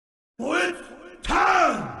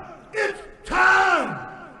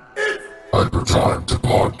Hypertime to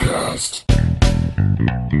podcast.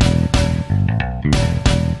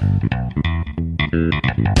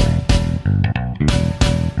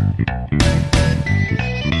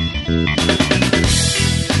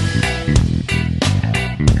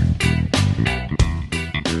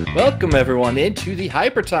 Welcome everyone into the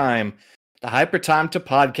Hypertime to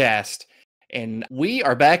podcast. And we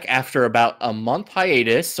are back after about a month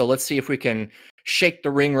hiatus, so let's see if we can shake the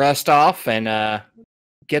ring rust off and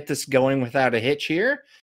get this going without a hitch here.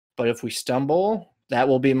 But if we stumble, that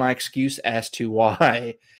will be my excuse as to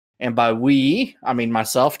why. And by we, I mean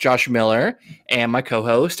myself, Josh Miller, and my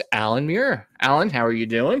co-host, Allan Muir. Allan, how are you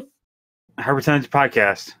doing? Hypertime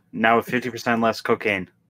podcast, now with 50% less cocaine.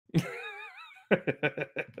 I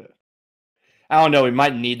don't know, we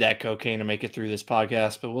might need that cocaine to make it through this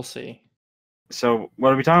podcast, but we'll see. So,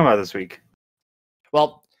 what are we talking about this week?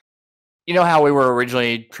 Well, you know how we were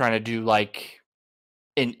originally trying to do like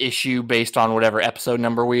an issue based on whatever episode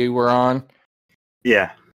number we were on?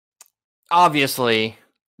 Yeah. Obviously,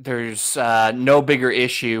 there's no bigger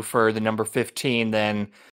issue for the number 15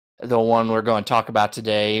 than the one we're going to talk about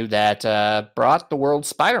today that brought the world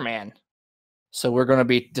Spider-Man. So we're going to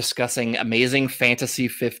be discussing Amazing Fantasy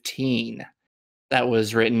 15. That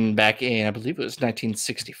was written back in, I believe it was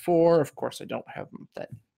 1964. Of course, I don't have that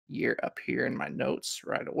year up here in my notes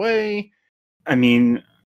right away. I mean,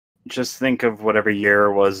 just think of whatever year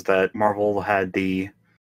it was that Marvel had that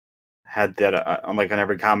like on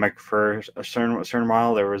every comic for a certain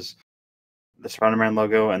while. There was the Spider-Man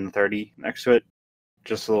logo and the 30 next to it.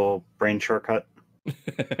 Just a little brain shortcut.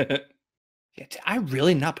 Yeah, did I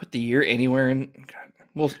really not put the year anywhere in?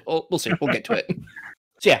 We'll see. We'll get to it.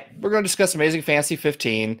 So yeah, we're going to discuss Amazing Fantasy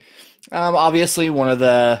 15. Obviously, one of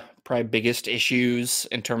the probably biggest issues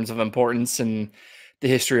in terms of importance in the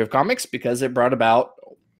history of comics because it brought about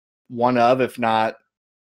one of, if not,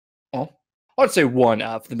 well, I would say one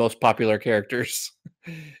of the most popular characters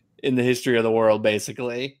in the history of the world,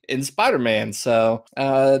 basically, in Spider-Man. So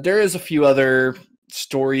there is a few other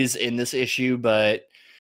stories in this issue, but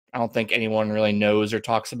I don't think anyone really knows or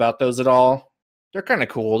talks about those at all. They're kind of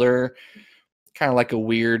cool. They're kind of like a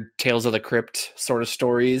weird Tales of the Crypt sort of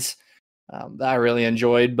stories that I really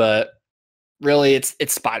enjoyed, but really it's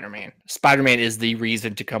Spider-Man. Spider-Man is the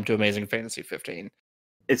reason to come to Amazing Fantasy 15.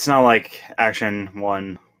 It's not like Action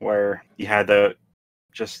 1 where you had the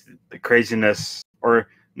craziness, or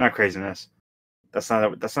not craziness. That's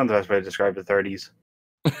not the best way to describe the 30s.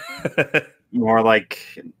 More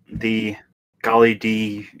like the golly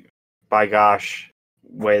D by gosh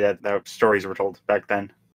way that stories were told back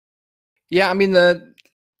then. Yeah, I mean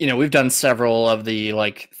we've done several of the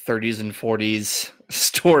like 30s and 40s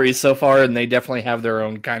stories so far, and they definitely have their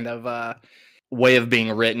own kind of way of being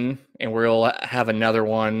written, and we'll have another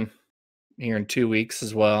one here in 2 weeks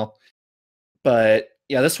as well. But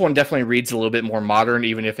yeah, this one definitely reads a little bit more modern,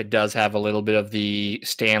 even if it does have a little bit of the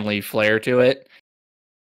Stan Lee flair to it,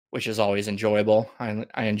 which is always enjoyable.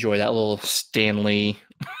 I enjoy that little Stan Lee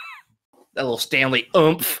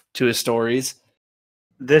oomph to his stories.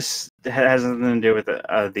 This has nothing to do with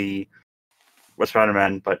with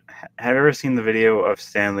Spider-Man, but have you ever seen the video of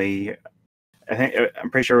Stan Lee?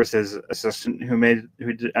 I'm pretty sure it was his assistant who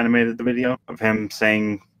animated the video of him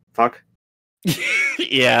saying "fuck."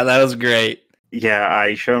 Yeah, that was great. Yeah,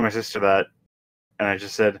 I showed my sister that, and I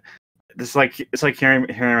just said, "It's like hearing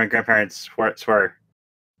my grandparents swear."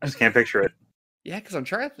 I just can't picture it. Yeah, because I'm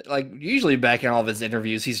trying to usually back in all of his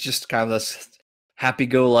interviews, he's just kind of this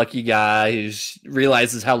happy-go-lucky guy who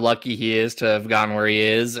realizes how lucky he is to have gotten where he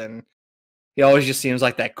is, and he always just seems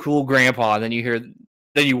like that cool grandpa. And then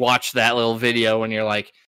you watch that little video, and you're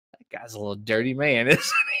like, that guy's a little dirty man,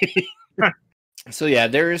 isn't he? So yeah,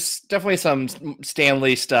 there's definitely some Stan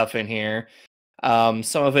Lee stuff in here.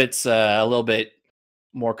 Some of it's a little bit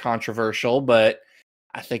more controversial, but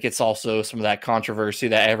I think it's also some of that controversy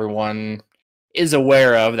that everyone is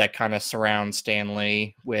aware of that kind of surrounds Stan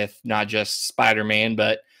Lee with not just Spider-Man,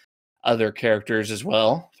 but other characters as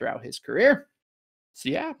well throughout his career. So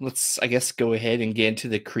yeah, let's, I guess, go ahead and get into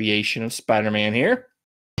the creation of Spider-Man here.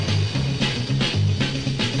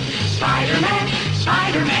 Spider-Man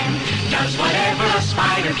does whatever a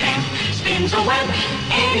spider can. Spins a web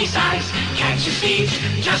any size, catches thieves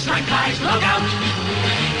just like flies. Look out,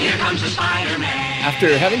 here comes the Spider-Man.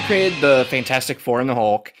 After having created the Fantastic Four and the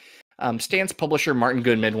Hulk, Stan's publisher Martin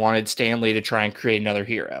Goodman wanted Stan Lee to try and create another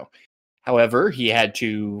hero. However, he had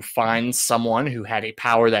to find someone who had a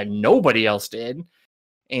power that nobody else did.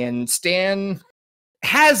 And Stan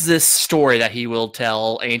has this story that he will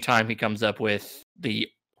tell anytime he comes up with the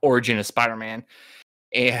origin of Spider-Man.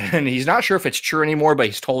 And he's not sure if it's true anymore, but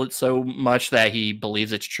he's told it so much that he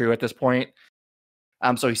believes it's true at this point.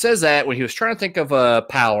 So he says that when he was trying to think of a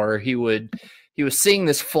power, he was seeing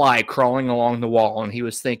this fly crawling along the wall, and he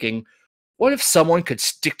was thinking, what if someone could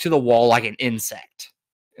stick to the wall like an insect?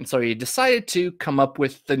 And so he decided to come up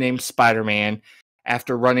with the name Spider-Man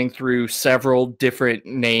after running through several different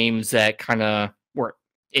names that kind of were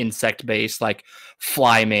insect-based, like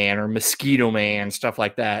Fly Man or Mosquito Man, stuff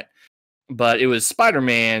like that. But it was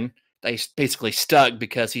Spider-Man that he basically stuck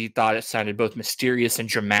because he thought it sounded both mysterious and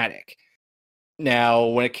dramatic. Now,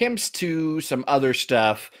 when it comes to some other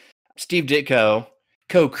stuff, Steve Ditko,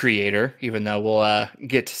 co-creator, even though we'll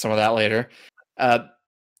get to some of that later,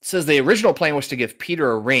 says the original plan was to give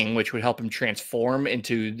Peter a ring, which would help him transform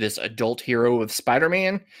into this adult hero of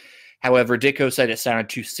Spider-Man. However, Ditko said it sounded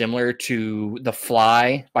too similar to The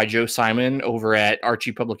Fly by Joe Simon over at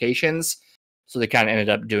Archie Publications, so they kind of ended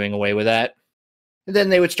up doing away with that. And then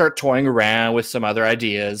they would start toying around with some other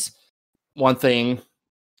ideas. One thing,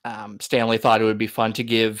 Stanley thought it would be fun to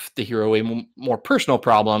give the hero more personal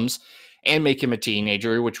problems and make him a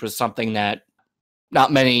teenager, which was something that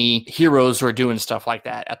not many heroes were doing stuff like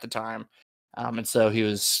that at the time. And so he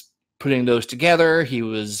was putting those together. He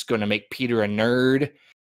was going to make Peter a nerd,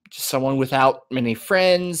 just someone without many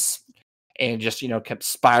friends, and just, kept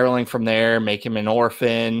spiraling from there, make him an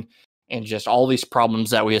orphan, and just all these problems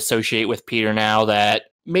that we associate with Peter now that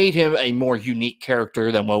made him a more unique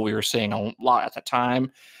character than what we were seeing a lot at the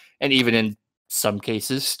time. And even in some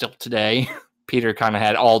cases, still today, Peter kind of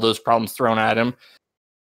had all those problems thrown at him.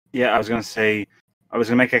 Yeah, I was going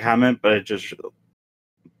to make a comment, but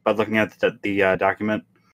but looking at the document,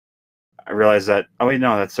 I realized that, oh wait,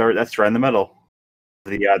 no, that's right in the middle.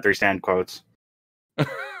 The 3 stand quotes.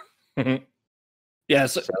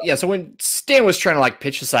 So when Stan was trying to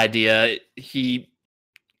pitch this idea, he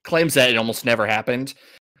claims that it almost never happened.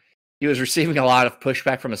 He was receiving a lot of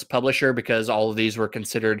pushback from his publisher because all of these were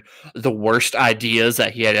considered the worst ideas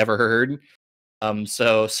that he had ever heard.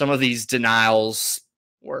 So some of these denials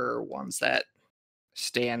were ones that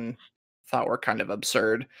Stan thought were kind of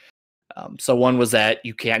absurd. So one was that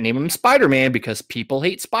you can't name him Spider-Man because people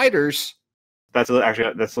hate spiders. That's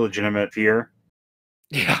a legitimate fear.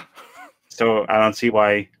 Yeah. So I don't see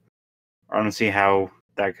how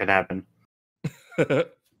that could happen.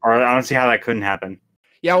 Or I don't see how that couldn't happen.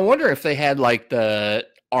 Yeah, I wonder if they had the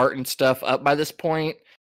art and stuff up by this point,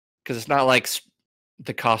 because it's not like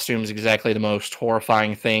the costume's exactly the most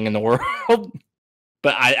horrifying thing in the world.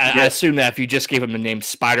 But I assume that if you just gave him the name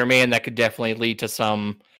Spider-Man, that could definitely lead to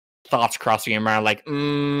some thoughts crossing your mind, like,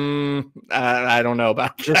 I don't know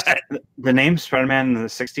about just that. The name Spider-Man in the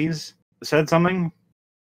 60s said something,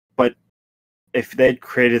 but if they'd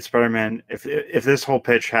created Spider-Man, if this whole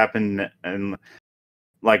pitch happened and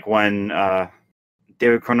when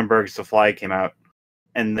David Cronenberg's The Fly came out,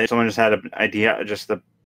 and someone just had an idea, just a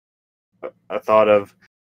thought of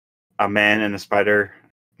a man and a spider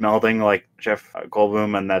melding like Jeff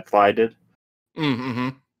Goldblum and that Fly did,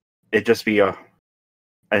 it'd just be a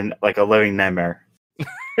living nightmare.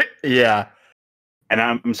 Yeah. And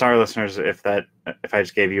I'm sorry, listeners, if I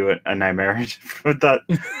just gave you a nightmare with that.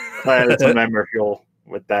 It's a nightmare fuel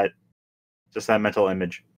with that, just that mental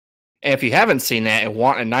image. And if you haven't seen that and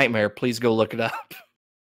want a nightmare, please go look it up.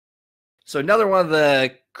 So another one of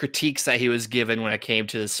the critiques that he was given when it came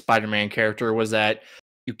to the Spider-Man character was that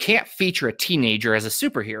you can't feature a teenager as a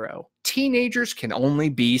superhero. Teenagers can only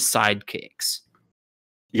be sidekicks.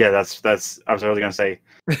 Yeah, that's I was really gonna say.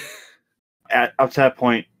 Up to that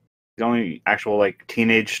point, the only actual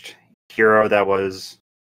teenaged hero that was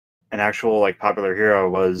an actual popular hero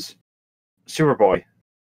was Superboy,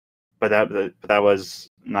 but that was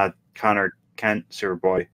not Connor Kent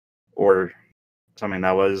Superboy or something.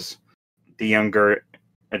 That was the younger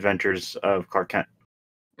adventures of Clark Kent.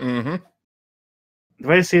 Mm-hmm. The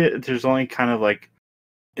way I see it, there's only kind of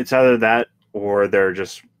it's either that or they're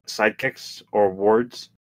just sidekicks or wards.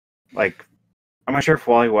 I'm not sure if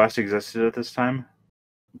Wally West existed at this time,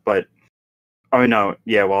 but no,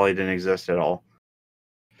 yeah, Wally didn't exist at all.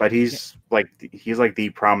 But he's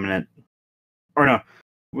the prominent, or no,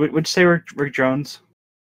 would you say Rick Jones?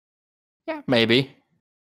 Yeah, maybe. I'm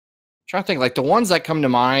trying to think, the ones that come to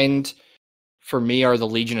mind for me are the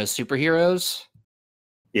Legion of Superheroes.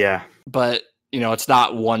 Yeah. But, it's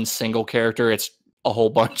not one single character, it's a whole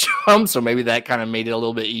bunch of them, so maybe that kind of made it a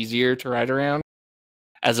little bit easier to write around,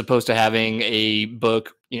 as opposed to having a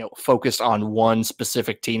book, focused on one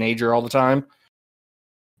specific teenager all the time.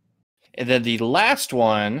 And then the last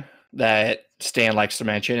one that Stan likes to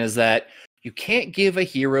mention is that you can't give a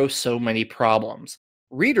hero so many problems.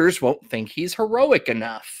 Readers won't think he's heroic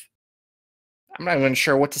enough. I'm not even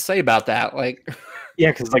sure what to say about that.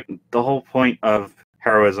 Yeah, because the whole point of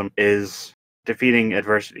heroism is defeating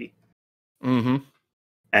adversity. Mm-hmm.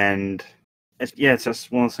 And it's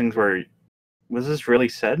just one of those things where, was this really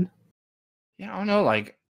said? Yeah, I don't know.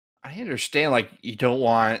 Like, I understand, like, you don't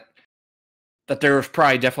want that. There was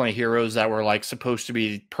probably definitely heroes that were like supposed to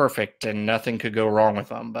be perfect and nothing could go wrong with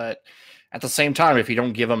them. But at the same time, if you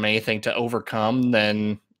don't give them anything to overcome,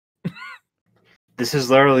 then This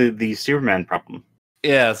is literally the Superman problem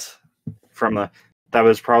yes, that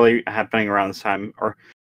was probably happening around this time, or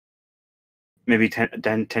maybe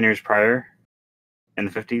 10 years prior in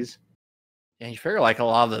the 50s. yeah, you figure like a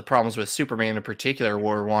lot of the problems with Superman in particular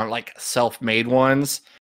were like self-made ones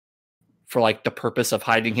for like the purpose of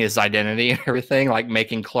hiding his identity and everything, like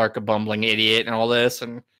making Clark a bumbling idiot and all this,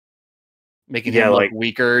 and making him look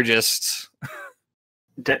weaker. Just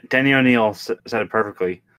Danny O'Neill said it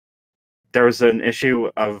perfectly. There was there's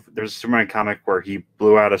a Superman comic where he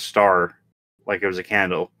blew out a star like it was a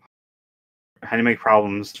candle. How do you make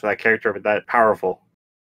problems for that character but that powerful?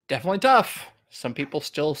 definitely tough. Some people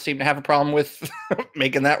still seem to have a problem with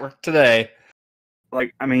making that work today.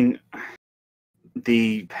 Like, I mean,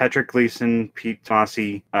 the Patrick Gleason, Pete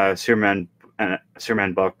Tomasi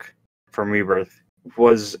Superman book from Rebirth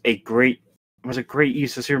was a great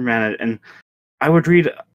use of Superman, and I would read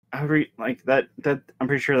like that. I'm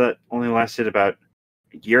pretty sure that only lasted about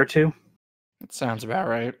a year or two. That sounds about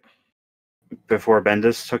right. Before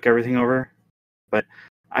Bendis took everything over, but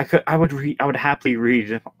I would happily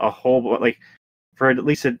read a whole, like, for at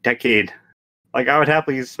least a decade. Like, I would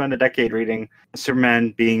happily spend a decade reading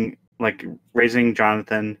Superman being, like, raising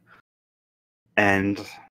Jonathan and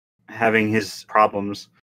having his problems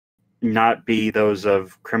not be those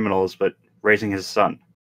of criminals, but raising his son.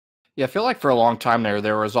 Yeah, I feel like for a long time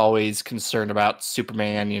there was always concern about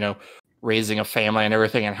Superman, raising a family and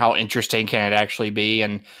everything, and how interesting can it actually be.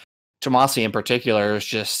 And Tomasi in particular is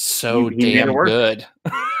just so He made it damn work. good.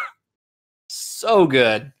 So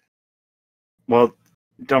good. Well,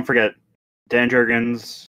 don't forget, Dan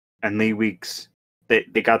Jurgens and Lee Weeks, they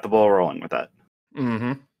got the ball rolling with that.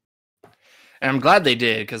 Mm-hmm. And I'm glad they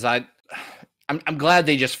did, because I'm glad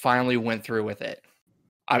they just finally went through with it.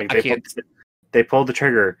 They pulled the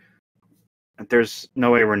trigger. There's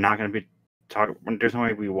no way we're not going to be talking. There's no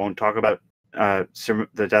way we won't talk about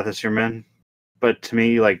the death of Superman. But to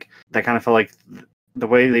me, like, that kind of felt like the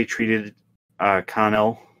way they treated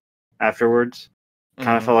Con-El afterwards.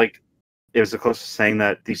 Kind of felt like it was the closest thing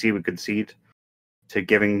that DC would concede to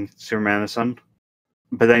giving Superman a son.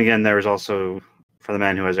 But then again, there was also For the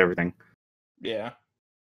Man Who Has Everything. Yeah.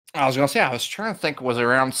 I was going to say, I was trying to think, was it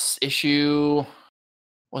around issue...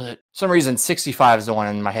 Was it some reason 65 is the one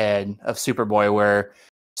in my head of Superboy where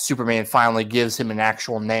Superman finally gives him an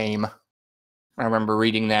actual name. I remember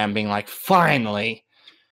reading that and being like, finally,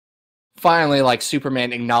 like,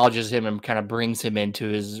 Superman acknowledges him and kind of brings him into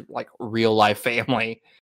his, like, real life family.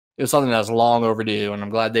 It was something that was long overdue, and I'm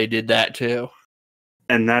glad they did that too.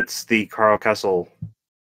 And that's the Carl Kessel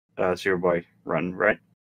Superboy run, right?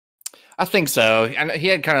 I think so. And he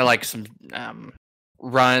had kind of like some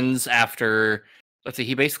runs after. Let's see,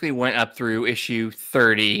 he basically went up through issue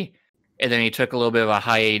 30, and then he took a little bit of a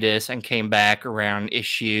hiatus and came back around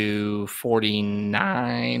issue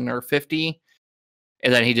 49 or 50.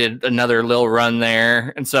 And then he did another little run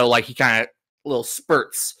there. And so, like, he kind of little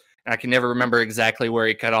spurts. And I can never remember exactly where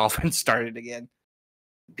he cut off and started again.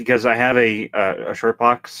 Because I have a short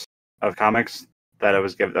box of comics that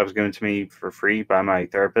was given to me for free by my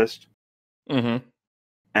therapist. Mm-hmm.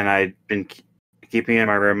 And I'd been keeping it in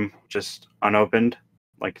my room just unopened,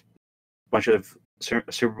 like a bunch of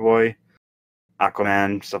Superboy,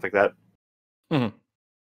 Aquaman, stuff like that. Mm-hmm.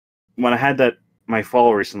 When I had that my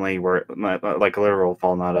fall recently, where like a literal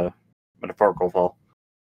fall, not a metaphorical fall,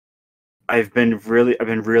 I've been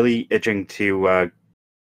really itching to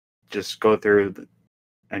just go through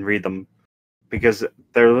and read them, because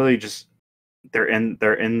they're literally just they're in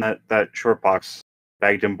that short box,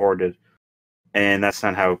 bagged and boarded, and that's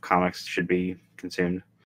not how comics should be consumed.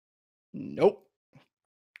 Nope.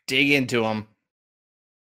 Dig into them.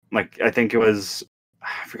 Like, I think it was,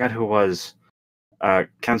 I forgot who it was.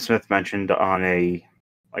 Ken Smith mentioned on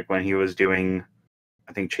when he was doing,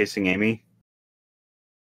 I think, Chasing Amy,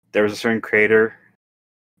 there was a certain creator,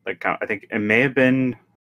 like, I think it may have been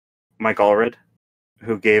Mike Allred,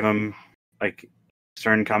 who gave him, like,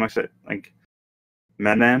 certain comics that, like,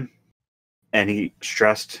 Madman, and he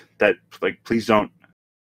stressed that, like, please don't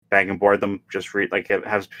bag and board them, just read, like,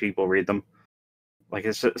 have people read them. Like,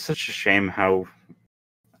 it's such a shame how,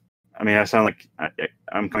 I mean, I sound like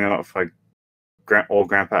I'm coming off like old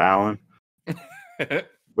Grandpa Allan,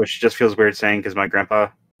 which just feels weird saying because my grandpa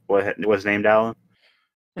was named Allan.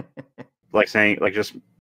 Like saying, like, just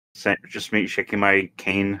just me shaking my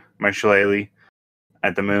cane, my shillelagh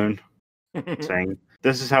at the moon, saying,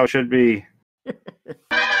 "This is how it should be."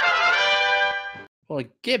 Well,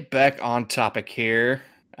 get back on topic here,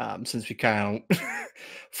 since we kind of,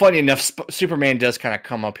 funny enough, Superman does kind of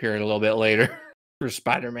come up here a little bit later for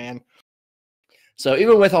Spider-Man. So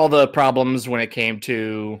even with all the problems when it came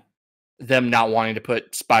to them not wanting to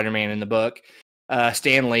put Spider-Man in the book,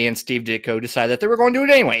 Stan Lee and Steve Ditko decided that they were going to do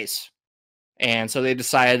it anyways. And so they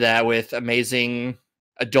decided that with Amazing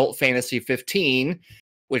Adult Fantasy 15,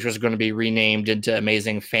 which was going to be renamed into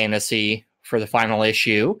Amazing Fantasy for the final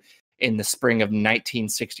issue in the spring of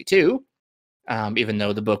 1962, even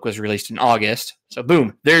though the book was released in August. So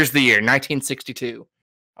boom, there's the year, 1962.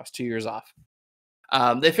 I was 2 years off.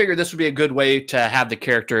 They figured this would be a good way to have the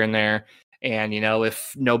character in there. And,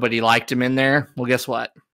 if nobody liked him in there, well, guess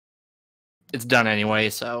what? It's done anyway,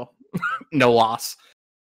 so no loss.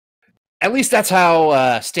 At least that's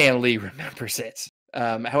how Stan Lee remembers it.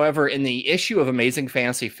 However, in the issue of Amazing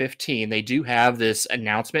Fantasy 15, they do have this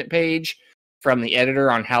announcement page from the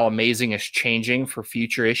editor on how Amazing is changing for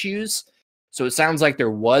future issues. So it sounds like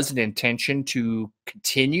there was an intention to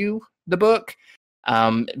continue the book,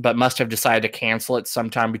 but must have decided to cancel it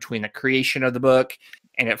sometime between the creation of the book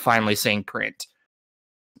and it finally seeing print.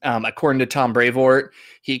 According to Tom Brevoort,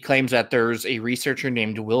 he claims that there's a researcher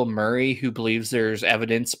named Will Murray who believes there's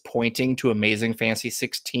evidence pointing to Amazing Fantasy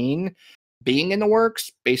 16 being in the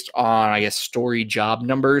works based on, I guess, story job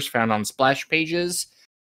numbers found on splash pages.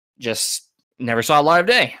 Just never saw a light of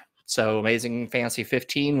day. So Amazing Fantasy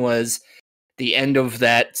 15 was the end of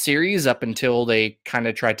that series up until they kind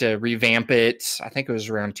of tried to revamp it. I think it was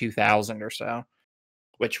around 2000 or so,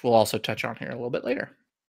 which we'll also touch on here a little bit later.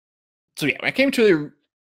 So yeah, when it came to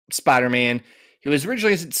Spider-Man, he was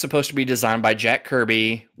originally supposed to be designed by Jack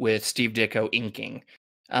Kirby with Steve Ditko inking.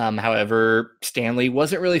 However, Stan Lee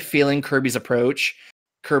wasn't really feeling Kirby's approach.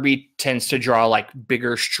 Kirby tends to draw like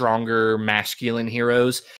bigger, stronger, masculine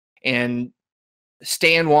heroes, and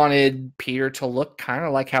Stan wanted Peter to look kind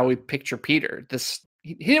of like how we picture Peter.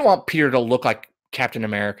 He didn't want Peter to look like Captain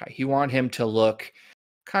America. He wanted him to look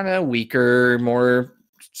kind of weaker, more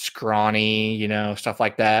scrawny, stuff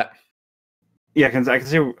like that. Yeah, I can see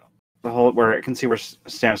I can see where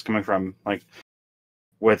Stan's coming from. Like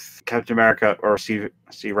with Captain America or Steve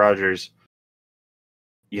Rogers,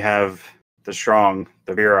 you have the strong,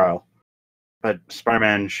 the virile, but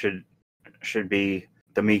Spider-Man should be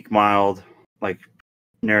the meek, mild, like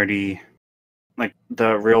nerdy, like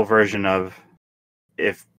the real version of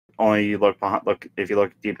if only you if you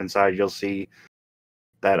look deep inside, you'll see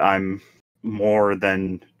that I'm more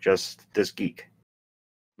than just this geek.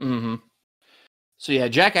 Mm-hmm. So yeah,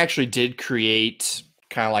 Jack actually did create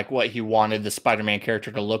kind of like what he wanted the Spider-Man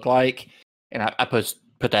character to look like. And I put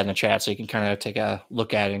that in the chat so you can kind of take a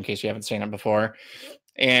look at it in case you haven't seen it before.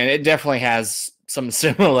 And it definitely has some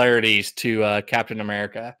similarities to Captain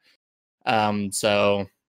America. So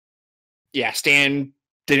yeah, Stan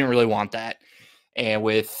didn't really want that. And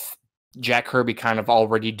with Jack Kirby kind of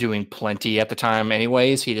already doing plenty at the time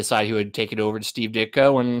anyways, he decided he would take it over to Steve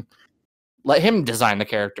Ditko and let him design the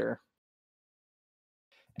character.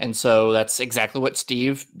 And so that's exactly what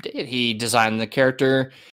Steve did. He designed the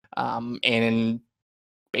character and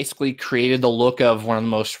basically created the look of one of the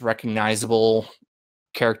most recognizable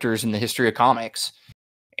characters in the history of comics.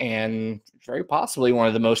 And very possibly one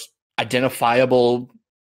of the most identifiable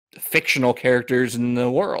fictional characters in the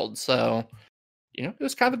world. So, it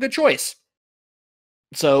was kind of a good choice.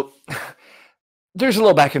 So there's a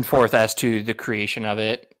little back and forth as to the creation of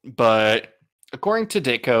it, but according to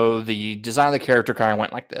Ditko, the design of the character kind of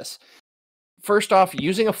went like this. First off,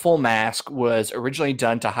 using a full mask was originally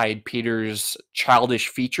done to hide Peter's childish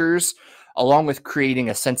features, along with creating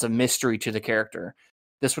a sense of mystery to the character.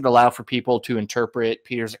 This would allow for people to interpret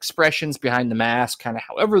Peter's expressions behind the mask kind of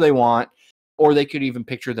however they want, or they could even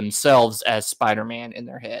picture themselves as Spider-Man in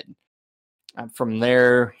their head. From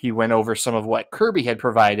there, he went over some of what Kirby had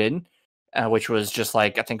provided, which was just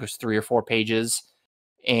like, I think it was 3 or 4 pages.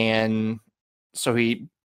 And so he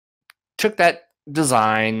took that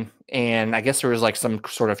design, and I guess there was like some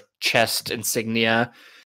sort of chest insignia.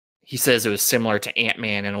 He says it was similar to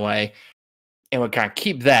Ant-Man in a way, and would kind of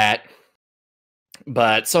keep that.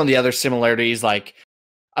 But some of the other similarities, like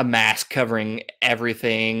a mask covering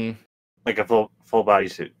everything. Like a full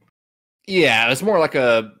bodysuit. Yeah, it was more like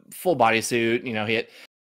a full bodysuit.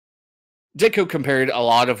 Ditko compared a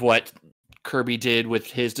lot of what Kirby did with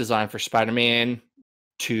his design for Spider-Man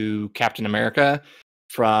to Captain America,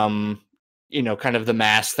 from kind of the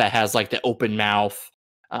mask that has like the open mouth,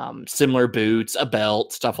 similar boots, a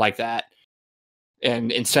belt, stuff like that.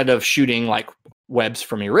 And instead of shooting like webs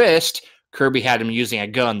from your wrist, Kirby had him using a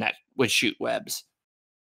gun that would shoot webs.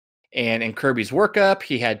 And in Kirby's workup,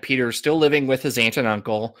 he had Peter still living with his aunt and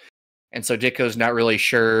uncle. And so Ditko's not really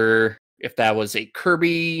sure if that was a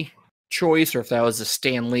Kirby choice or if that was a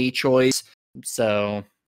Stan Lee choice. So,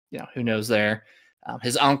 who knows there.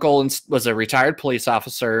 His uncle was a retired police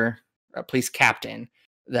officer, a police captain,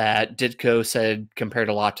 that Ditko said compared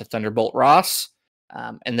a lot to Thunderbolt Ross.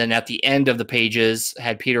 And then at the end of the pages,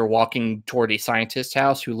 had Peter walking toward a scientist's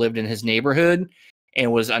house who lived in his neighborhood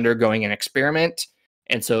and was undergoing an experiment.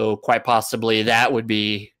 And so quite possibly that would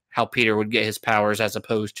be how Peter would get his powers, as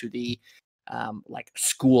opposed to the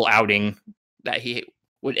school outing that he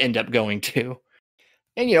would end up going to.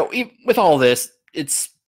 And, with all this,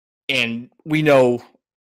 and we know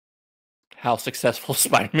how successful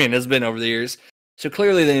Spider-Man has been over the years. So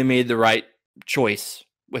clearly they made the right choice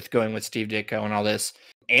with going with Steve Ditko and all this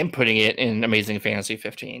and putting it in Amazing Fantasy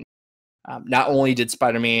 15. Not only did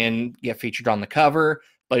Spider-Man get featured on the cover,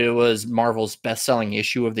 but it was Marvel's best-selling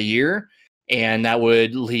issue of the year. And that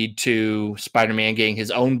would lead to Spider-Man getting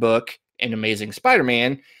his own book in Amazing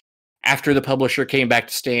Spider-Man after the publisher came back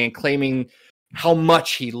to Stan claiming how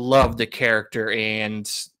much he loved the character. And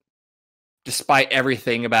despite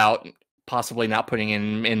everything about possibly not putting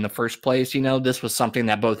him in the first place, this was something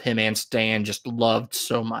that both him and Stan just loved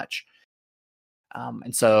so much.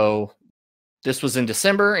 And so this was in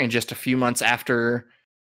December, and just a few months after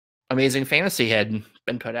Amazing Fantasy had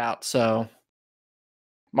been put out. So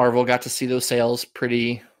Marvel got to see those sales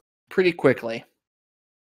pretty quickly.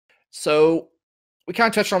 So we kind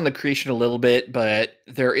of touched on the creation a little bit, but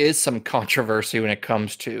there is some controversy when it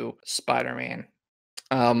comes to Spider-Man.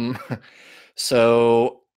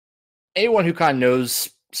 So anyone who kind of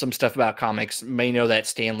knows some stuff about comics may know that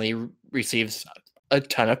Stan Lee receives a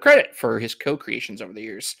ton of credit for his co-creations over the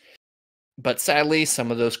years. But sadly,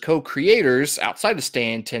 some of those co-creators outside of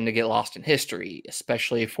Stan tend to get lost in history,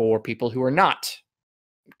 especially for people who are not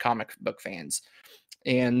comic book fans.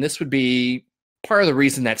 And this would be part of the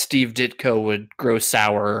reason that Steve Ditko would grow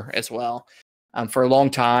sour as well. For a long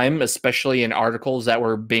time, especially in articles that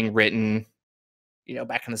were being written,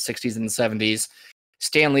 back in the 60s and the 70s,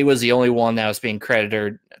 Stan Lee was the only one that was being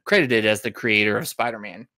credited as the creator of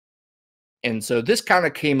Spider-Man. And so this kind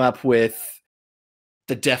of came up with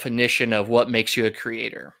the definition of what makes you a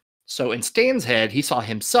creator. So in Stan's head, he saw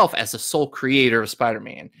himself as the sole creator of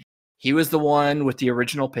Spider-Man. He was the one with the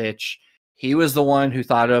original pitch. He was the one who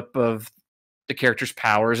thought up of the character's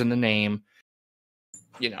powers and the name.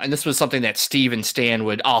 And this was something that Steve and Stan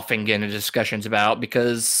would often get into discussions about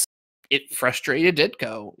because it frustrated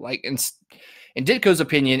Ditko. Like in Ditko's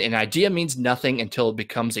opinion, an idea means nothing until it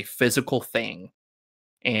becomes a physical thing.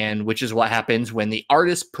 And which is what happens when the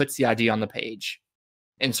artist puts the idea on the page.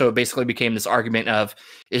 And so it basically became this argument of,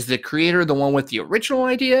 is the creator the one with the original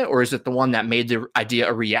idea, or is it the one that made the idea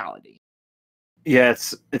a reality? Yeah,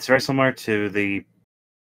 it's very similar to the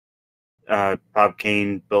Bob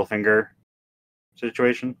Kane, Bill Finger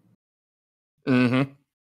situation. Mm-hmm.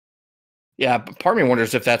 Yeah, but part of me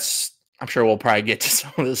wonders if that's, I'm sure we'll probably get to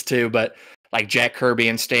some of this too, but like Jack Kirby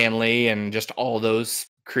and Stan Lee and just all those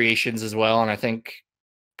creations as well. And I think,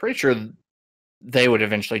 pretty sure they would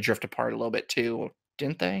eventually drift apart a little bit too,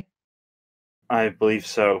 didn't they? I believe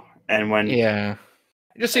so. And when it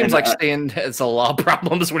just seems like Stan has a lot of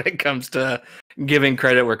problems when it comes to giving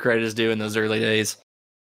credit where credit is due in those early days.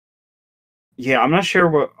 Yeah, I'm not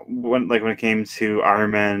sure when it came to Iron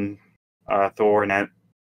Man, Thor, and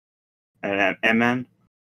Ant-Man,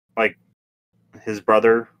 like his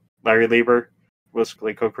brother Larry Lieber was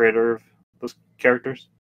like co-creator of those characters.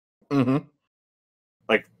 Mm-hmm.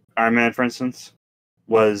 Like Iron Man, for instance,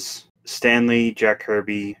 was Stan Lee, Jack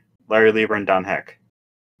Kirby, Larry Lieber, and Don Heck.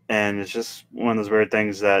 And it's just one of those weird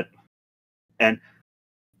things that, and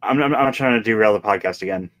I'm not trying to derail the podcast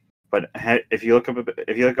again, but if you look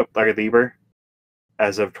up Larry Lieber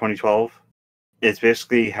as of 2012, it's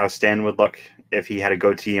basically how Stan would look if he had a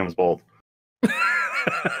goatee and was bald.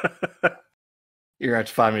 You're gonna have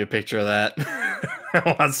to find me a picture of that. I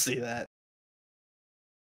want to see that.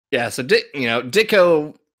 Yeah, so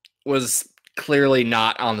Ditko was clearly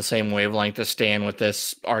not on the same wavelength as Stan with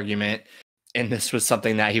this argument, and this was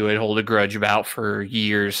something that he would hold a grudge about for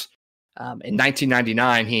years. In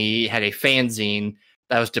 1999, he had a fanzine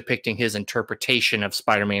that was depicting his interpretation of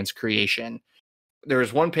Spider-Man's creation. There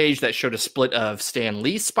was one page that showed a split of Stan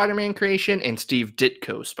Lee's Spider-Man creation and Steve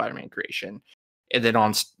Ditko's Spider-Man creation. And then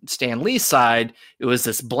on Stan Lee's side, it was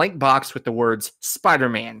this blank box with the words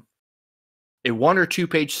Spider-Man. a 1 or 2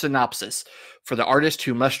 page synopsis for the artist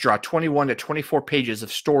who must draw 21 to 24 pages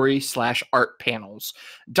of story/art panels.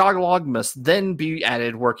 Dialogue must then be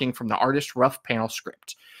added working from the artist's rough panel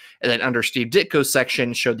script. And then under Steve Ditko's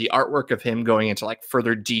section showed the artwork of him going into like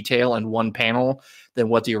further detail in one panel than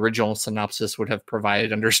what the original synopsis would have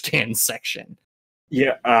provided under Stan's section.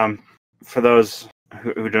 Yeah, for those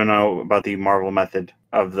who don't know about the Marvel method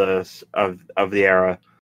of the era,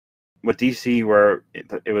 with DC, where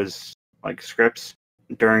it was like scripts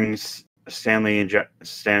during Stan and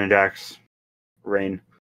Jack's reign,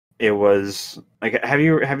 it was like, have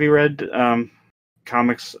you read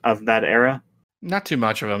comics of that era? Not too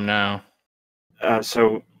much of them, no.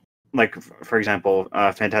 So, like for example,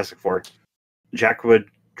 Fantastic Four, Jack would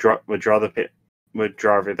draw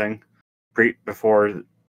everything before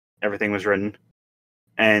everything was written,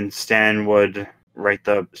 and Stan would write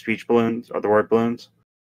the speech balloons or the word balloons.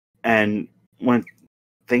 And when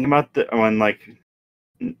thinking about this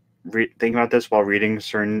while reading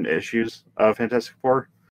certain issues of Fantastic Four,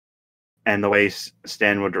 and the way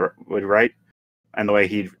Stan would write, and the way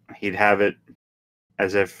he'd have it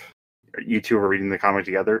as if you two were reading the comic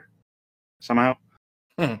together somehow.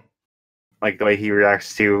 Like the way he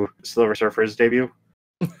reacts to Silver Surfer's debut.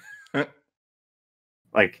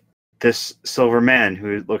 Like this silver man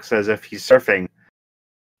who looks as if he's surfing.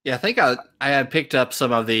 Yeah, I think I had picked up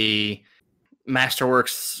some of the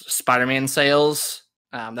Masterworks Spider-Man sales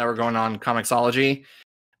that were going on Comixology.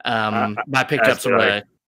 I picked up some of the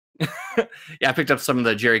I picked up some of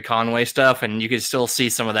the Jerry Conway stuff, and you can still see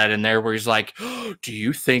some of that in there where he's like, oh, do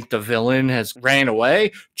you think the villain has ran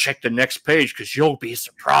away? Check the next page because you'll be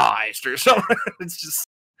surprised or something. It's just,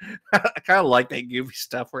 I kind of like that goofy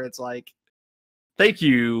stuff where it's like, thank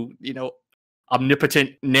you,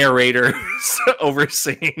 omnipotent narrators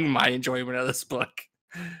overseeing my enjoyment of this book.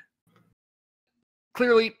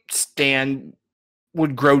 Clearly, Stan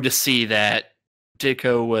would grow to see that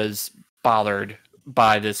Ditko was bothered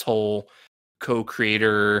by this whole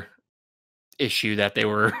co-creator issue that they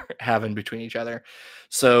were having between each other.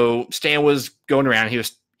 So Stan was going around.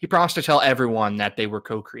 He promised to tell everyone that they were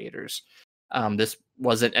co-creators. This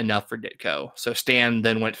wasn't enough for Ditko. So Stan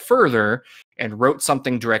then went further and wrote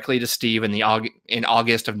something directly to Steve in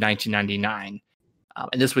August of 1999.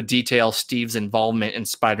 And this would detail Steve's involvement in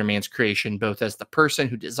Spider-Man's creation, both as the person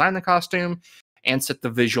who designed the costume and set the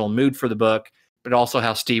visual mood for the book, but also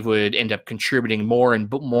how Steve would end up contributing more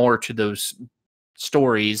and more to those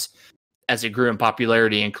stories as it grew in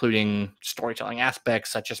popularity, including storytelling aspects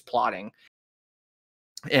such as plotting.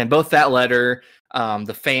 And both that letter,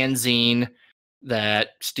 the fanzine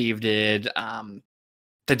that Steve did,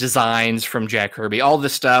 the designs from Jack Kirby, all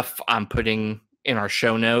this stuff I'm putting in our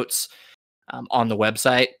show notes on the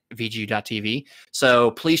website, vg.tv. So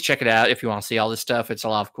please check it out if you want to see all this stuff. It's a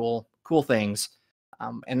lot of cool things.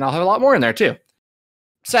 And I'll have a lot more in there too.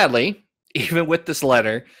 Sadly, even with this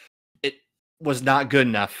letter, it was not good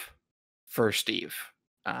enough for Steve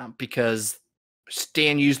because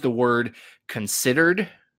Stan used the word considered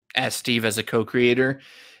as Steve as a co-creator.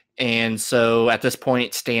 And so at this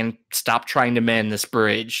point, Stan stopped trying to mend this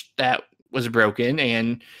bridge that was broken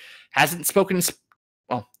and hasn't spoken.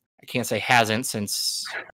 Well, I can't say hasn't since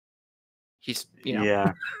he's,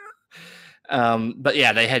 Yeah. But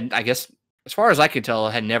yeah, they had, I guess, as far as I could tell,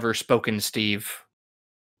 had never spoken to Steve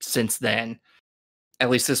since then. At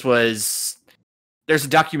least there's a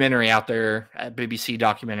documentary out there, a BBC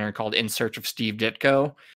documentary called In Search of Steve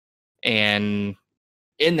Ditko. And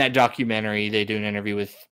in that documentary, they do an interview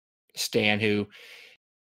with Stan, who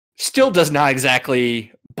still does not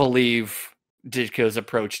exactly believe Ditko's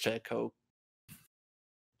approach to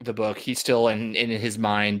the book. He still, in his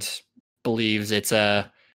mind, believes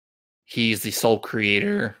he's the sole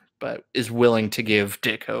creator, but is willing to give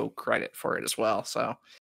Ditko credit for it as well. So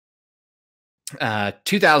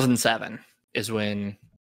 2007 is when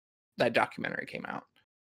that documentary came out.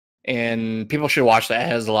 And people should watch that.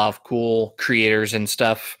 It has a lot of cool creators and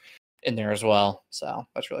stuff in there as well. So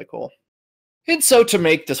that's really cool. And so to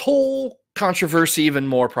make this whole controversy even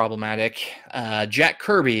more problematic, Jack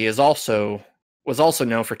Kirby was also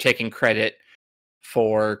known for taking credit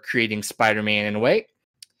for creating Spider-Man in a way.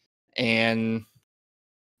 And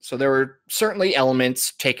so there were certainly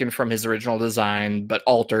elements taken from his original design, but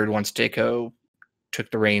altered once Ditko took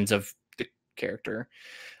the reins of the character.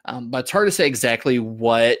 But it's hard to say exactly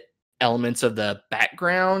what elements of the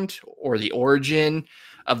background or the origin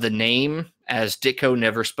of the name, as Ditko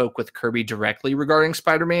never spoke with Kirby directly regarding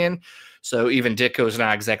Spider-Man. So even Ditko is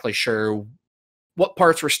not exactly sure what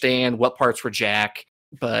parts were Stan, what parts were Jack.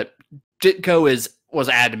 But Ditko was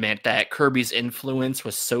adamant that Kirby's influence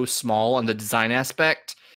was so small on the design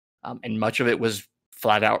aspect and much of it was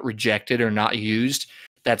flat out rejected or not used.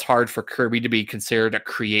 That's hard for Kirby to be considered a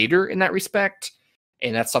creator in that respect,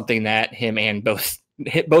 and that's something that him and both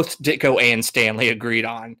Ditko and Stanley agreed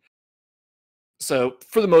on. So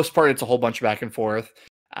for the most part, it's a whole bunch of back and forth.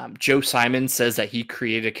 Joe Simon says that he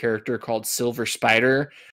created a character called Silver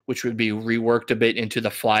Spider, which would be reworked a bit into The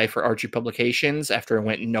Fly for Archie Publications after it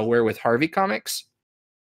went nowhere with Harvey Comics.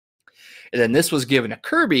 And then this was given to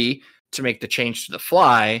Kirby to make the change to The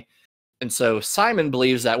Fly. And so Simon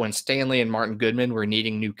believes that when Stanley and Martin Goodman were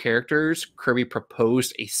needing new characters, Kirby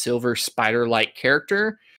proposed a Silver Spider-like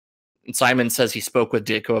character. And Simon says he spoke with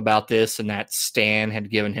Ditko about this and that Stan had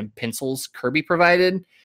given him pencils Kirby provided,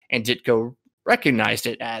 and Ditko recognized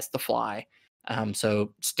it as the Fly.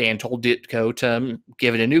 So Stan told Ditko to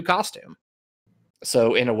give it a new costume.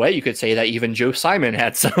 So in a way, you could say that even Joe Simon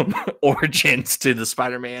had some origins to the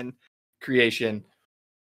Spider-Man creation.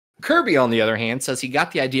 Kirby, on the other hand, says he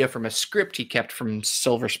got the idea from a script he kept from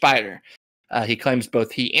Silver Spider. He claims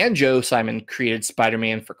both he and Joe Simon created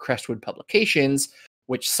Spider-Man for Crestwood Publications,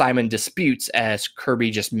 which Simon disputes as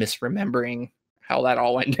Kirby just misremembering how that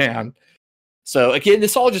all went down. So again,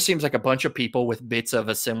 this all just seems like a bunch of people with bits of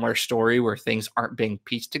a similar story where things aren't being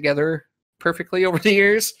pieced together perfectly over the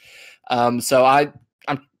years. So I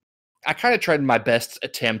kind of tried my best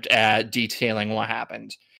attempt at detailing what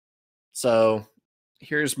happened. So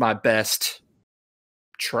here's my best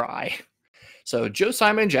try. So Joe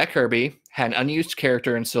Simon and Jack Kirby had an unused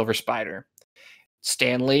character in Silver Spider.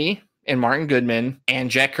 Stan Lee and Martin Goodman and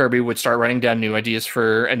Jack Kirby would start writing down new ideas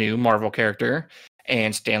for a new Marvel character,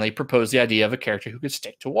 and Stan Lee proposed the idea of a character who could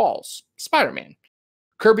stick to walls, Spider-Man.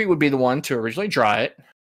 Kirby would be the one to originally draw it,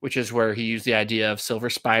 which is where he used the idea of Silver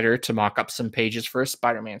Spider to mock up some pages for a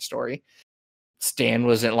Spider-Man story. Stan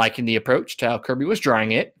wasn't liking the approach to how Kirby was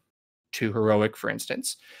drawing it, too heroic, for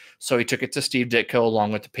instance, so he took it to Steve Ditko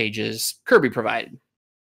along with the pages Kirby provided.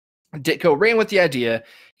 Ditko ran with the idea,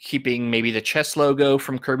 keeping maybe the chest logo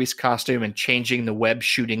from Kirby's costume and changing the web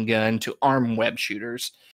shooting gun to arm web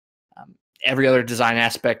shooters. Every other design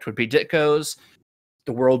aspect would be Ditko's.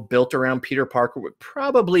 The world built around Peter Parker would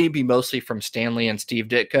probably be mostly from Stan Lee and Steve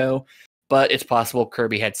Ditko, but it's possible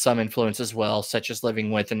Kirby had some influence as well, such as living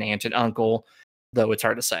with an aunt and uncle, though it's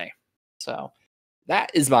hard to say. So that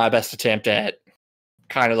is my best attempt at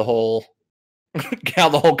kind of the whole how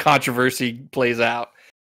the whole controversy plays out.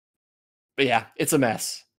 But yeah, it's a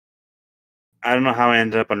mess. I don't know how I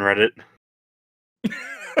ended up on Reddit.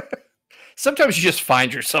 Sometimes you just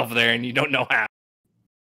find yourself there and you don't know how.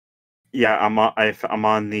 Yeah, I'm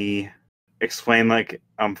on the Explain Like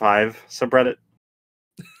I'm 5 subreddit.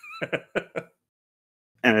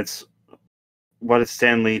 And it's what did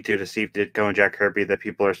Stan Lee do to Steve Ditko and Jack Kirby that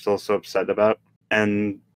people are still so upset about?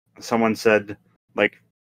 And someone said like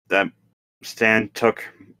that Stan took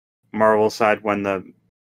Marvel's side when the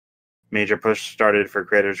major push started for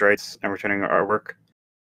creators' rights and returning artwork,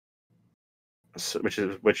 which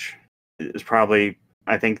is probably,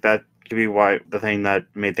 I think that could be why the thing that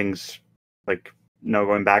made things like no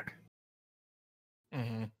going back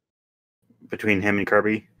between him and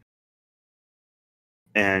Kirby.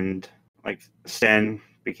 And like Stan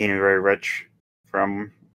became very rich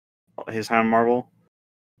from his time in Marvel,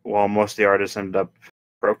 while most of the artists ended up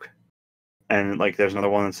broke. And like there's another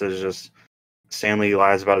one that says just Stan Lee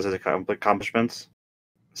lies about his accomplishments,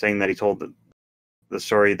 saying that he told the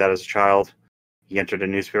story that as a child he entered a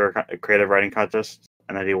newspaper creative writing contest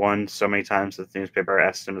and that he won so many times that the newspaper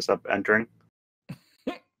asked him to stop entering.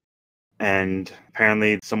 And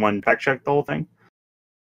apparently someone fact-checked the whole thing,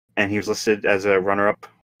 and he was listed as a runner-up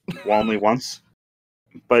only once.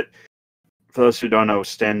 But for those who don't know,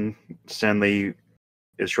 Stan Lee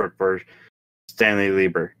is short for Stanley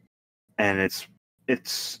Lieber, and it's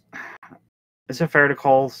is it fair to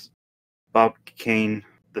call Bob Kane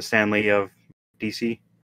the Stan Lee of DC?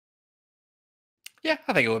 Yeah,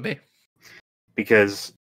 I think it would be.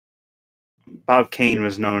 Because Bob Kane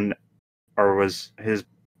was known, or was his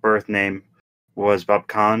birth name was Bob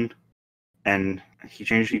Kahn, and he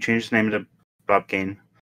changed his name to Bob Kane.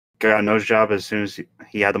 Got a nose job as soon as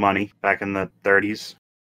he had the money back in the 30s.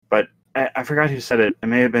 But I forgot who said it. It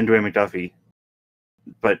may have been Dwayne McDuffie.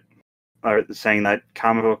 But saying that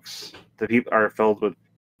comic books, the people are filled with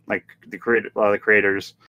like a lot of the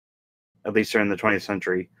creators, at least during the 20th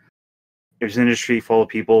century. There's an industry full of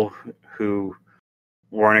people who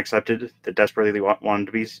weren't accepted, that desperately wanted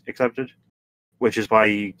to be accepted, which is why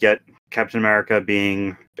you get Captain America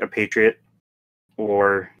being a patriot,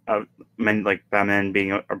 or men like Batman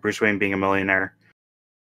being or Bruce Wayne being a millionaire,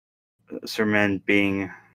 Superman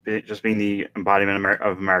being the embodiment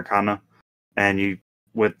of Americana, and you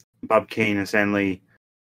with Bob Kane and Stan Lee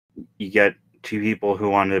you get two people who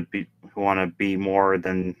want to be more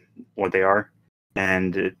than what they are,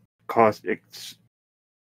 and it costs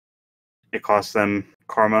them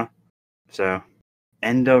karma. So,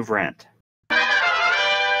 end of rant.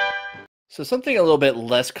 So something a little bit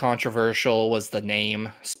less controversial was the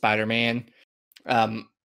name Spider-Man.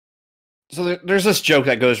 So there's this joke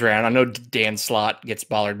that goes around. I know Dan Slott gets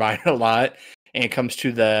bothered by it a lot, and it comes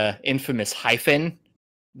to the infamous hyphen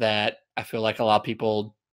that I feel like a lot of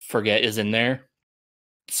people forget is in there.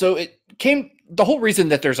 So the whole reason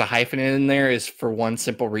that there's a hyphen in there is for one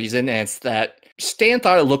simple reason, and it's that Stan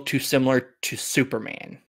thought it looked too similar to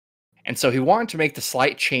Superman. And so he wanted to make the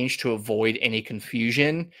slight change to avoid any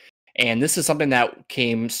confusion. And this is something that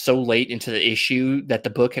came so late into the issue that the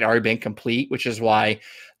book had already been complete, which is why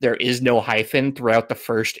there is no hyphen throughout the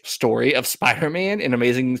first story of Spider-Man in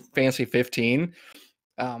Amazing Fantasy 15.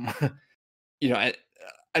 Another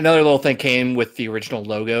little thing came with the original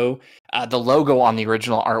logo. The logo on the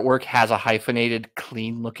original artwork has a hyphenated,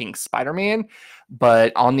 clean-looking Spider-Man,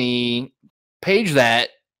 but on the page that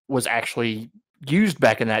was actually used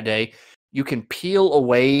back in that day, you can peel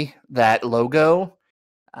away that logo.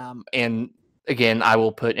 And again, I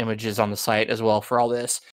will put images on the site as well for all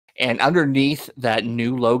this. And underneath that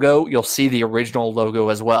new logo, you'll see the original logo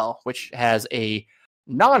as well, which has a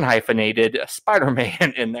non-hyphenated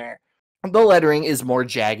Spider-Man in there. The lettering is more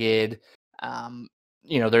jagged.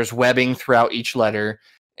 There's webbing throughout each letter.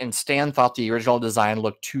 And Stan thought the original design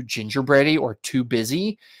looked too gingerbready or too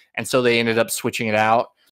busy. And so they ended up switching it out.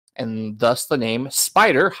 And thus the name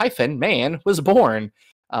Spider-Man was born.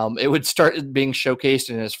 It would start being showcased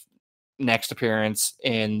in his next appearance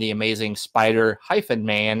in the Amazing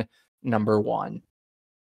Spider-Man #1.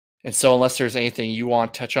 And so unless there's anything you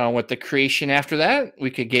want to touch on with the creation after that,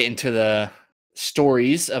 we could get into the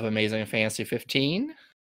stories of Amazing Fantasy 15.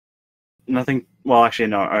 Nothing. Well, actually,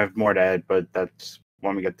 no. I have more to add, but that's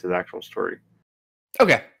when we get to the actual story.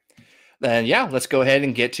 Okay. Then, yeah, let's go ahead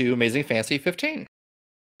and get to Amazing Fantasy 15.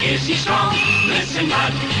 Is he strong? Listen,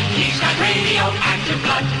 bud. He's got radioactive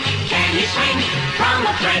blood. Can he swing from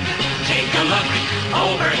a thread? Take a look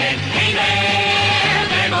overhead. Hey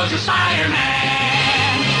there goes the Spider-Man.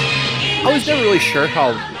 I was never really sure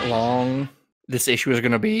how long this issue was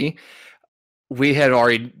going to be. We had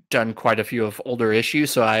already done quite a few of older issues,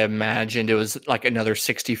 so I imagined it was like another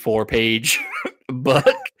 64-page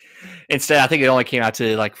book. Instead, I think it only came out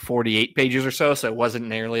to like 48 pages or so it wasn't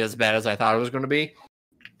nearly as bad as I thought it was going to be.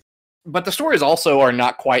 But the stories also are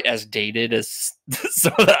not quite as dated as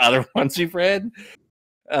some of the other ones you've read.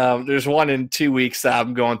 There's one in 2 weeks that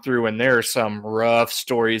I'm going through, and there are some rough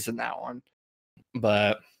stories in that one.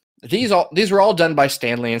 But these were all done by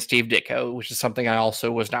Stan Lee and Steve Ditko, which is something I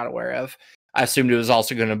also was not aware of. I assumed it was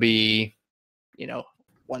also going to be,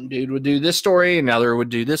 one dude would do this story, another would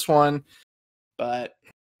do this one. But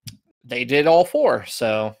they did all four.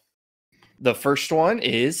 So the first one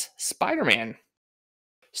is Spider-Man.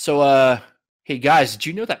 So, hey guys, did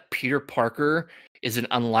you know that Peter Parker is an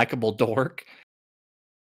unlikable dork?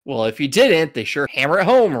 Well, if you didn't, they sure hammer it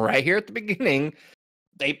home right here at the beginning.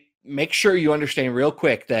 They make sure you understand real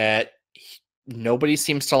quick that nobody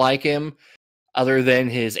seems to like him other than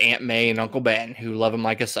his Aunt May and Uncle Ben, who love him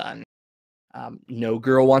like a son. No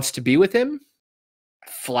girl wants to be with him.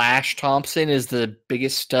 Flash Thompson is the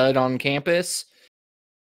biggest stud on campus.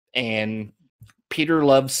 And Peter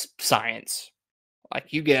loves science.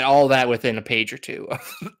 Like, you get all that within a page or two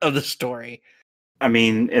of the story. I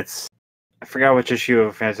mean, I forgot which issue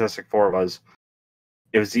of Fantastic Four it was.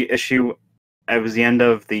 It was the end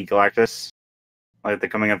of the Galactus, like the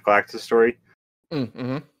coming of Galactus story.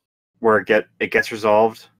 Mm-hmm. Where it gets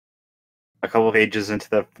resolved a couple of pages into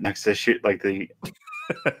the next issue, like the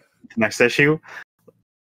next issue.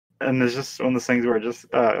 And it's just one of those things where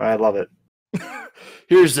I love it.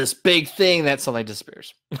 Here's this big thing that suddenly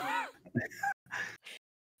disappears.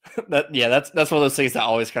 That's one of those things that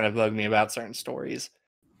always kind of bug me about certain stories.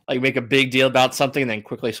 Like, make a big deal about something and then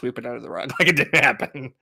quickly sweep it under the rug like it didn't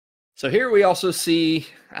happen. So here we also see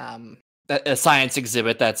a science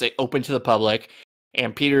exhibit that's open to the public,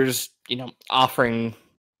 and Peter's, offering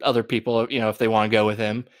other people, if they want to go with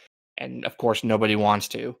him, and of course nobody wants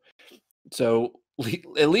to. So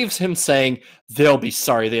it leaves him saying, "They'll be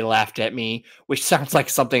sorry they laughed at me," which sounds like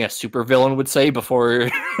something a supervillain would say before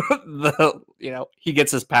he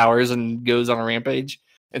gets his powers and goes on a rampage.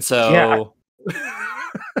 And so,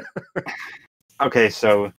 okay,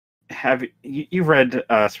 so have you've read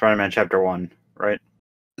Spider-Man Chapter 1, right?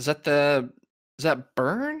 Is that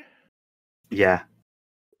Byrne? Yeah,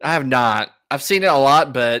 I have not. I've seen it a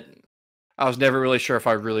lot, but I was never really sure if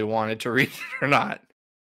I really wanted to read it or not.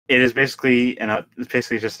 It is basically it's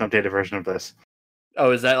basically just an updated version of this.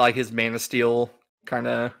 Oh, is that like his Man of Steel kind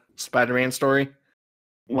of Spider-Man story?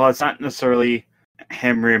 Well, it's not necessarily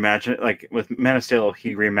him reimagined. Like with Man of Steel,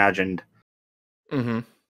 he reimagined Mm-hmm.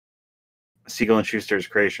 Siegel and Schuster's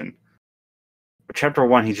creation. But Chapter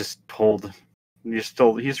 1, he just retold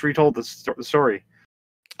the story.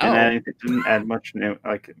 Didn't add much new.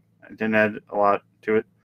 Like, didn't add a lot to it.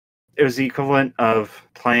 It was the equivalent of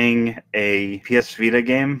playing a PS Vita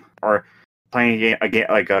game or playing a game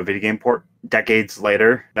like a video game port decades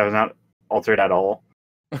later that was not altered at all.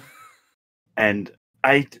 And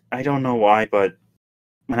I don't know why, but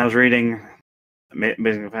when I was reading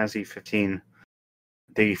Amazing Fantasy 15,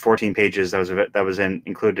 the 14 pages that was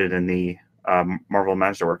included in the Marvel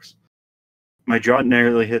Masterworks, my jaw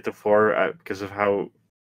nearly hit the floor because of how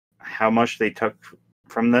much they took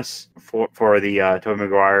from this for the Tobey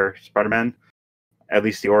Maguire Spider-Man, at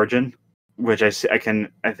least the origin, which I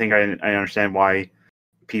think I understand why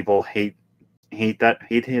people hate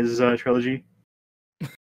his trilogy.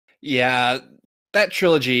 Yeah, that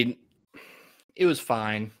trilogy, it was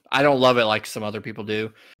fine. I don't love it like some other people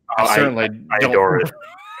do. I certainly don't adore it.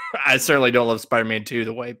 I certainly don't love Spider-Man 2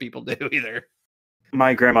 the way people do either.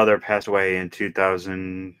 My grandmother passed away in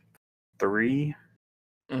 2003.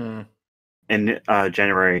 In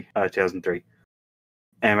January 2003.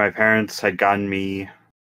 And my parents had gotten me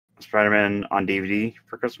Spider-Man on DVD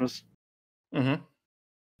for Christmas. Mm-hmm.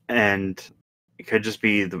 And it could just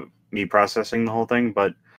be me processing the whole thing,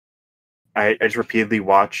 but I just repeatedly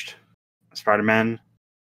watched Spider-Man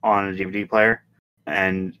on a DVD player.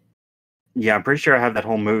 And yeah, I'm pretty sure I have that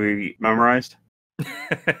whole movie memorized.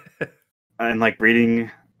 And like reading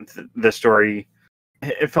the story,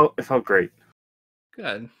 it felt great.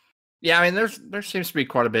 Good. Yeah, I mean, there seems to be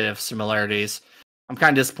quite a bit of similarities. I'm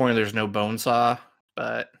kind of disappointed there's no Bonesaw,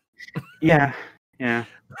 but Yeah.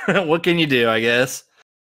 what can you do, I guess?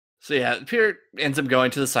 So yeah, Peter ends up going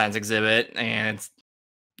to the science exhibit, and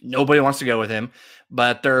nobody wants to go with him,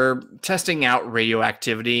 but they're testing out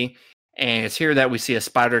radioactivity, and it's here that we see a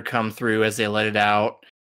spider come through as they let it out,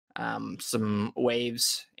 some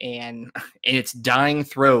waves, and in its dying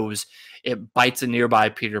throes, it bites a nearby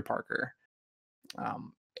Peter Parker.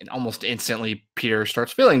 And almost instantly, Peter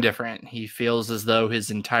starts feeling different. He feels as though his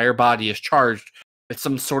entire body is charged with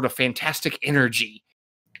some sort of fantastic energy.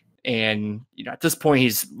 And, at this point,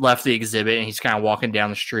 he's left the exhibit and he's kind of walking down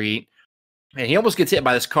the street. And he almost gets hit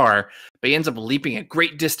by this car, but he ends up leaping a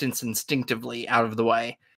great distance instinctively out of the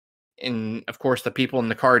way. And, of course, the people in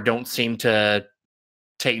the car don't seem to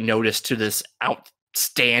take notice to this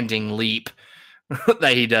outstanding leap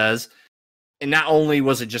that he does. And not only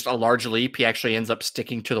was it just a large leap, he actually ends up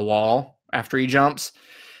sticking to the wall after he jumps.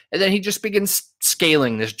 And then he just begins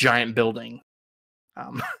scaling this giant building.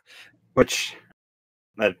 Which,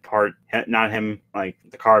 that part, not him, like,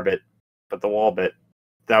 the car bit, but the wall bit,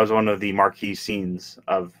 that was one of the marquee scenes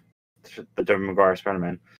of the Tobey Maguire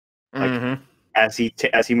Spider-Man. Like, as he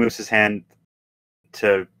moves his hand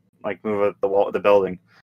to, like, move the building,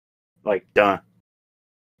 like, duh.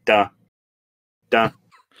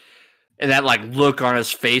 And that like look on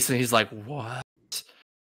his face, and he's like, "What?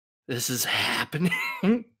 This is happening?"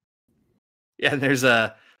 Yeah, and there's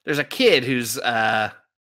a kid who's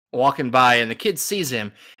walking by, and the kid sees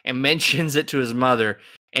him and mentions it to his mother,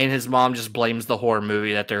 and his mom just blames the horror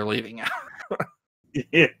movie that they're leaving out.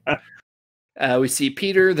 Yeah. We see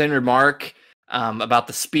Peter then remark about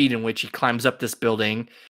the speed in which he climbs up this building,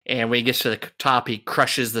 and when he gets to the top, he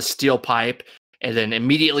crushes the steel pipe, and then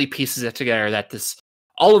immediately pieces it together that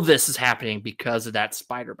all of this is happening because of that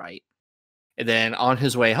spider bite. And then on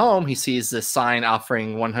his way home, he sees this sign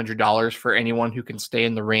offering $100 for anyone who can stay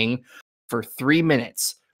in the ring for 3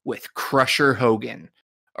 minutes with Crusher Hogan,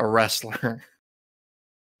 a wrestler.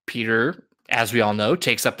 Peter, as we all know,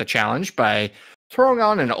 takes up the challenge by throwing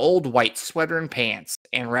on an old white sweater and pants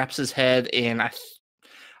and wraps his head in, I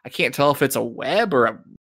can't tell if it's a web or a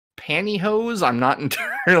pantyhose. I'm not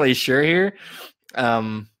entirely sure here.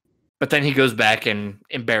 But then he goes back and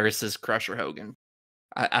embarrasses Crusher Hogan.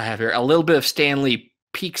 I have here a little bit of Stan Lee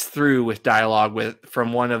peeks through with dialogue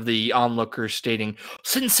from one of the onlookers stating,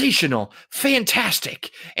 "Sensational, fantastic,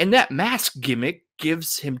 and that mask gimmick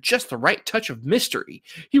gives him just the right touch of mystery.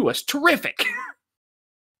 He was terrific."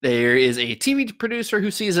 There is a TV producer who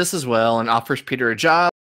sees this as well and offers Peter a job,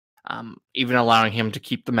 even allowing him to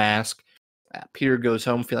keep the mask. Peter goes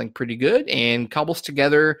home feeling pretty good and cobbles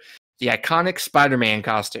together the iconic Spider-Man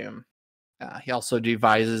costume. He also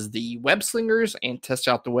devises the web slingers and tests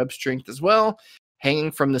out the web strength as well,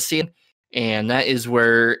 hanging from the ceiling. And that is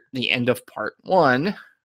where the end of part 1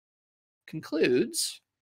 concludes.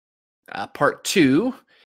 Part 2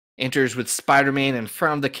 enters with Spider-Man in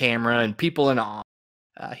front of the camera and people in awe.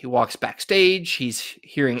 He walks backstage. He's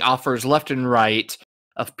hearing offers left and right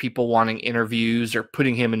of people wanting interviews or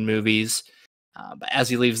putting him in movies. But as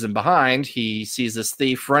he leaves them behind, he sees this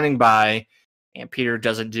thief running by, and Peter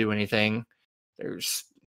doesn't do anything. There's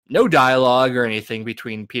no dialogue or anything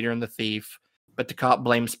between Peter and the thief, but the cop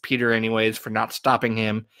blames Peter anyways for not stopping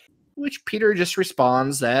him, which Peter just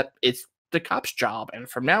responds that it's the cop's job, and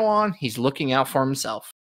from now on, he's looking out for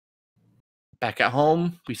himself. Back at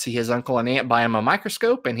home, we see his uncle and aunt buy him a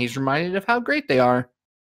microscope, and he's reminded of how great they are.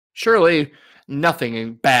 Surely,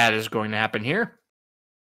 nothing bad is going to happen here.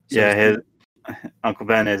 So Yeah, his Uncle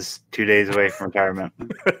Ben is 2 days away from retirement.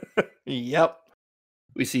 Yep.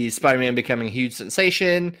 We see Spider-Man becoming a huge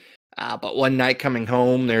sensation, but one night coming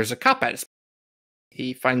home, there's a cop at his.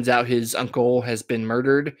 He finds out his uncle has been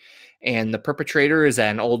murdered, and the perpetrator is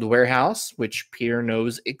at an old warehouse, which Peter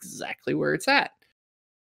knows exactly where it's at.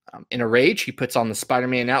 In a rage, he puts on the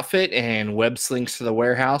Spider-Man outfit and web slinks to the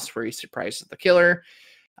warehouse where he surprises the killer.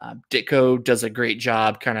 Ditko does a great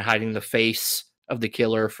job kind of hiding the face of the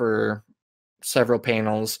killer for several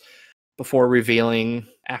panels before revealing,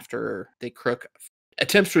 after the crook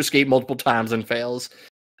attempts to escape multiple times and fails,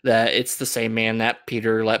 that it's the same man that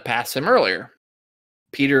Peter let pass him earlier.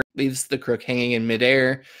 Peter leaves the crook hanging in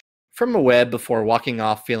midair from a web before walking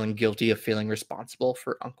off, feeling guilty of feeling responsible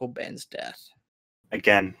for Uncle Ben's death.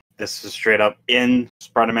 Again, this is straight up in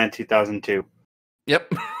Spider-Man 2002.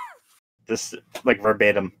 Yep. This, like,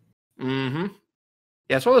 verbatim. Mm-hmm.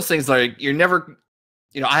 Yeah, it's one of those things like you're never,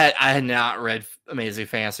 I had not read Amazing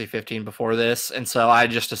Fantasy 15 before this, and so I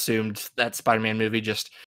just assumed that Spider-Man movie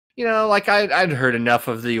just, like I'd heard enough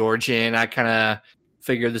of the origin. I kind of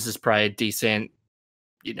figured this is probably a decent,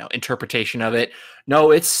 interpretation of it.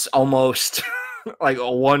 No, it's almost like a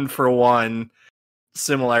 1-for-1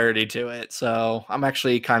 similarity to it. So I'm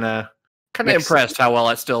actually kind of impressed how well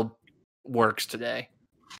it still works today.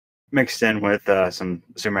 Mixed in with some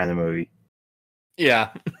Superman the movie. Yeah.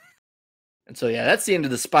 And so, yeah, that's the end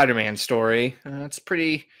of the Spider-Man story. It's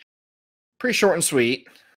pretty short and sweet.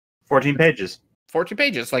 14 pages. 14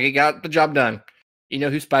 pages. Like, it got the job done. You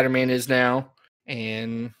know who Spider-Man is now.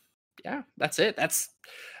 And, yeah, that's it. That's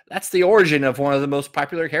the origin of one of the most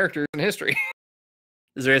popular characters in history.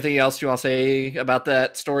 Is there anything else you want to say about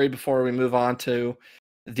that story before we move on to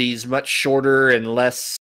these much shorter and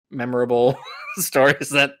less memorable stories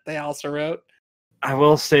that they also wrote? I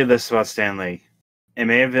will say this about Stan Lee. It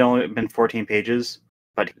may have only been 14 pages,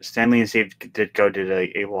 but Stan Lee and Steve Ditko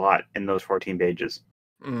did a lot in those 14 pages.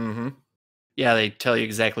 Mm-hmm. Yeah, they tell you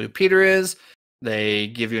exactly who Peter is. They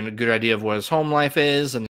give you a good idea of what his home life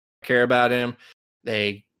is and care about him.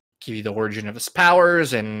 They give you the origin of his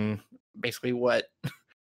powers and basically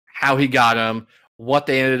how he got them, what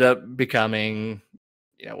they ended up becoming,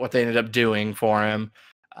 what they ended up doing for him,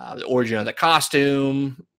 the origin of the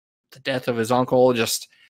costume, the death of his uncle. Just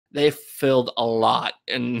they filled a lot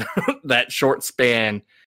in that short span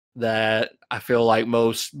that I feel like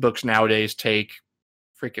most books nowadays take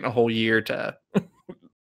freaking a whole year to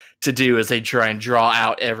do, as they try and draw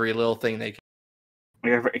out every little thing they can.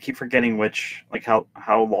 I keep forgetting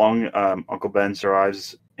how long Uncle Ben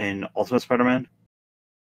survives in Ultimate Spider-Man.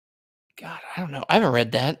 God, I don't know. I haven't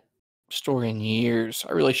read that story in years.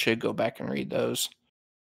 I really should go back and read those.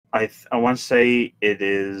 I want to say it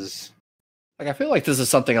is... Like, I feel like this is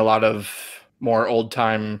something a lot of more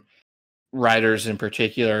old-time writers in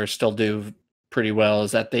particular still do pretty well,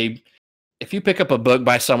 is that if you pick up a book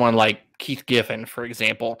by someone like Keith Giffen, for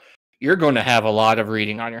example, you're going to have a lot of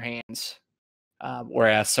reading on your hands.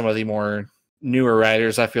 Whereas some of the more newer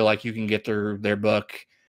writers, I feel like you can get through their book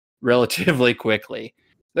relatively quickly.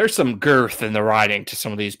 There's some girth in the writing to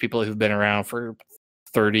some of these people who've been around for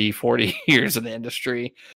 30, 40 years in the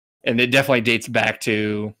industry. And it definitely dates back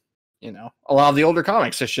to, a lot of the older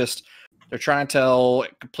comics. It's just, they're trying to tell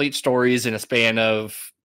complete stories in a span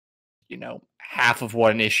of, half of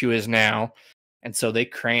what an issue is now. And so they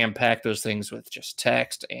cram pack those things with just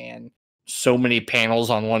text and so many panels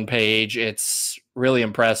on one page. It's really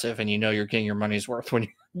impressive. And you're getting your money's worth when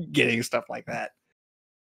you're getting stuff like that.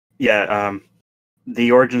 Yeah,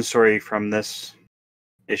 the origin story from this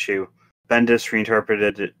issue, Bendis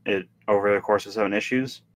reinterpreted it over the course of 7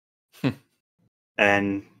 issues.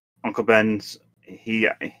 And Uncle Ben's,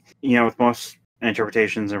 with most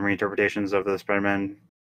interpretations and reinterpretations of the Spider-Man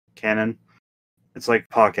canon, it's like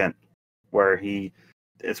Pa Kent, where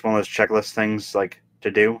it's one of those checklist things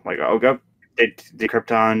to do. Like, go, did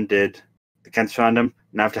Krypton, did the Kents find him?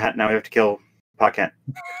 Now we have to kill Pa Kent.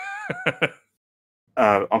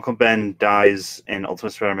 Uncle Ben dies in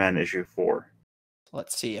Ultimate Spider-Man issue 4.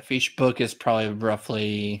 Let's see. If each book is probably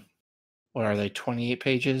roughly, what are they, 28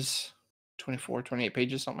 pages? 24, 28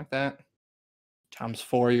 pages, something like that. Times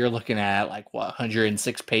 4, you're looking at like, what,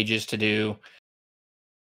 106 pages to do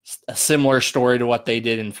a similar story to what they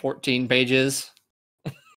did in 14 pages.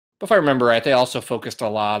 But if I remember right, they also focused a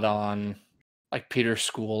lot on like Peter's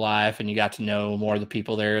school life, and you got to know more of the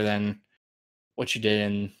people there than what you did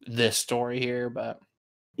in this story here. But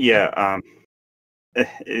Yeah,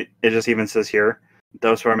 it just even says here,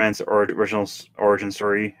 though Spider-Man's original origin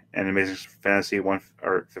story and Amazing Fantasy 1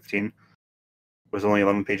 or 15 was only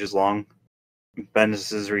 11 pages long,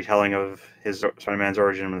 Bendis' retelling of his Spider-Man's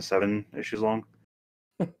origin was 7 issues long.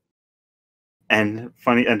 And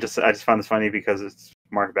funny, and I just found this funny because it's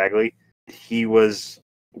Mark Bagley. He was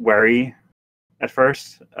wary at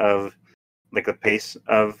first of like the pace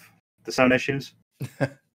of the 7 issues,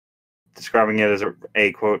 describing it as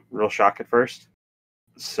a quote real shock at first.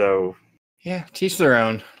 So yeah, teach their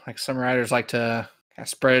own. Like some writers like to kind of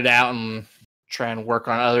spread it out and try and work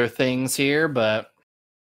on other things here, but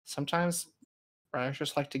sometimes writers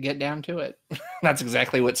just like to get down to it. That's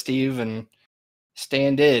exactly what Steve and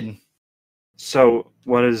Stan did. So,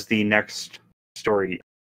 what is the next story?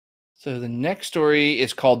 So the next story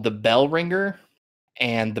is called The Bell Ringer,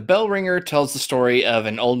 and The Bell Ringer tells the story of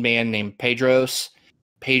an old man named Pedros.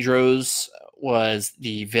 Pedros was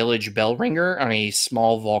the village bell ringer on a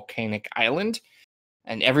small volcanic island,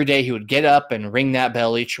 and every day he would get up and ring that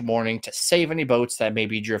bell each morning to save any boats that may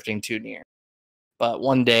be drifting too near. But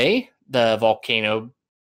one day, the volcano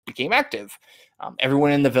became active.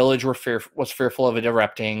 Everyone in the village was fearful of it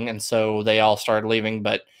erupting, and so they all started leaving,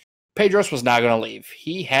 but Pedros was not going to leave.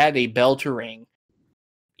 He had a bell to ring.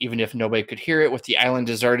 Even if nobody could hear it, with the island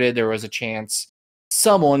deserted, there was a chance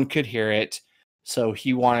someone could hear it. So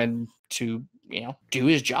he wanted to, do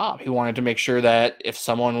his job. He wanted to make sure that if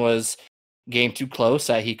someone was getting too close,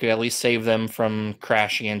 that he could at least save them from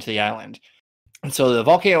crashing into the island. And so the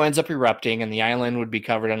volcano ends up erupting, and the island would be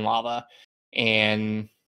covered in lava. And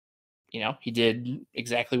he did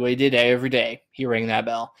exactly what he did every day. He rang that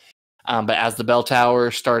bell. But as the bell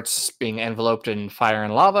tower starts being enveloped in fire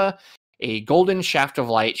and lava, a golden shaft of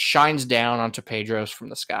light shines down onto Pedros from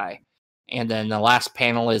the sky. And then the last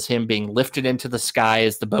panel is him being lifted into the sky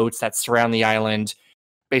as the boats that surround the island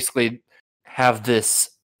basically have this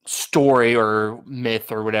story or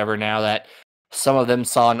myth or whatever now that some of them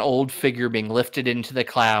saw an old figure being lifted into the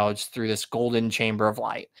clouds through this golden chamber of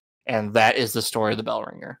light. And that is the story of the bell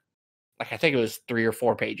ringer. Like, I think it was 3 or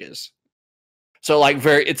 4 pages. So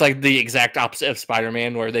it's like the exact opposite of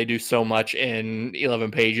Spider-Man, where they do so much in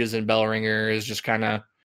 11 pages, and Bell Ringer is just kind of,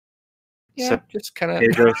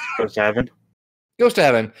 Pedro goes to heaven. Goes to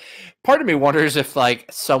heaven. Part of me wonders if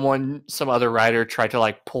some other writer tried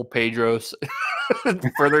to pull Pedros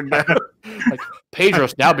further down. Like,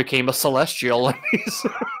 Pedros now became a celestial.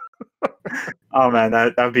 Oh man,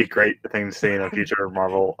 that would be a great thing to see in a future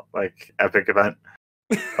Marvel epic event.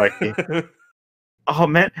 Oh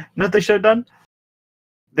man, you know what they should have done?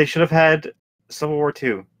 They should have had Civil War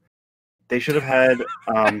 2. They should have had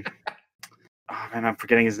oh man, I'm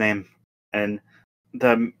forgetting his name. And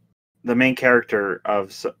the main character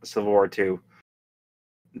of Civil War 2,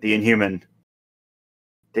 the Inhuman.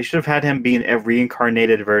 They should have had him being a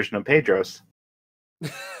reincarnated version of Pedros.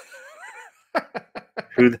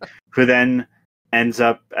 who then ends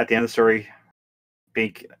up at the end of the story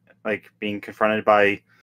being confronted by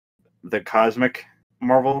the cosmic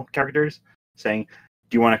Marvel characters saying,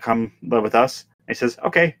 "Do you want to come live with us?" And he says,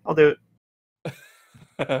 "Okay, I'll do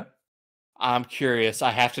it." I'm curious.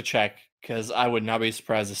 I have to check, because I would not be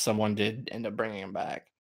surprised if someone did end up bringing him back.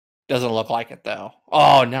 Doesn't look like it, though.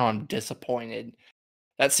 Oh, now I'm disappointed.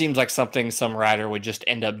 That seems like something some writer would just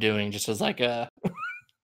end up doing, just as a...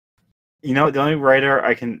 The only writer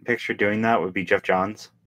I can picture doing that would be Jeff Johns.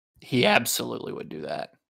 He absolutely would do that.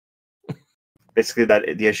 Basically,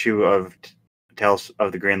 the issue of Tales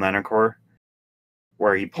of the Green Lantern Corps,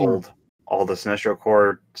 where he pulled all the Sinestro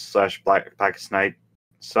Corps / Blackest Night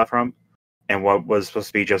stuff from, and what was supposed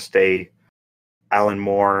to be just a Alan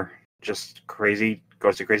Moore just crazy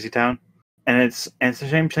goes to Crazy Town, and it's a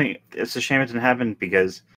shame. It's a shame it didn't happen,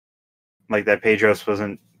 because that Pedros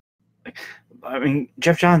wasn't. I mean,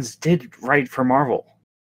 Jeff Johns did write for Marvel.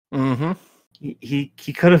 Mm-hmm. He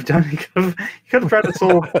could have done. He could have tried to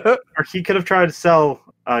sell, or he could have tried to sell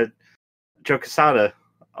Joe Quesada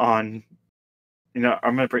on.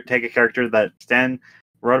 I'm going to take a character that Stan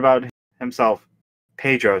wrote about himself,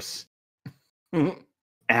 Pedros, and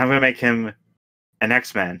I'm going to make him an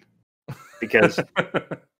X-Man, because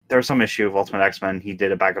there was some issue of Ultimate X-Men he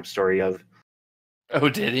did a backup story of. Oh,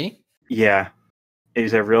 did he? Yeah. it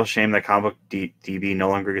is a real shame that comic book DB no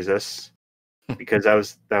longer exists, because that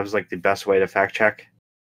was like the best way to fact check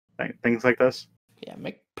things like this. Yeah,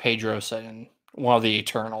 make Pedro in one of the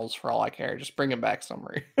Eternals for all I care. Just bring him back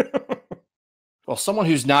somewhere. Well, someone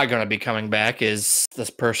who's not going to be coming back is this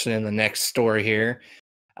person in the next story here.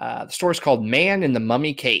 The story's called Man in the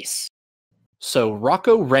Mummy Case. So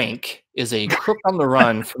Rocco Rank is a crook on the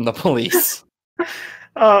run from the police.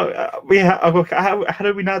 How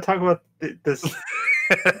did we not talk about this?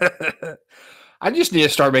 I just need to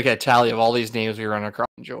start making a tally of all these names we run across.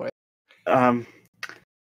 Enjoy.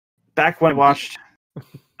 Back when I watched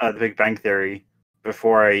The Big Bang Theory,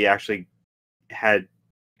 before I actually had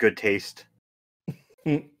good taste,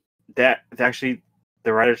 that actually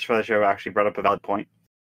the writers for the show actually brought up a valid point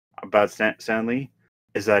about Stan Lee,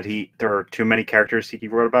 is that there were too many characters he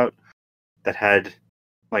wrote about that had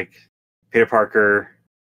like Peter Parker,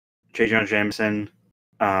 J. Jonah Jameson,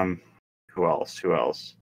 who else?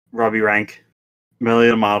 Robbie Rank, Millie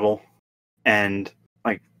the Model, and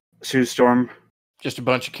like Sue Storm. Just a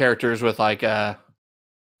bunch of characters with like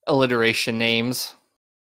alliteration names.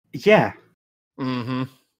 Yeah. Mm-hmm.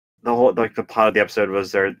 The whole the plot of the episode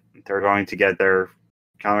was they're going to get their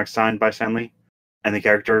comics signed by Stan Lee, and the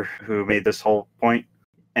character who made this whole point,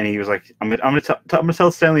 and he was like, I'm gonna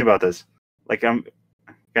tell Stan Lee about this. Like, I'm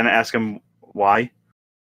gonna ask him why.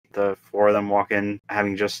 The four of them walk in,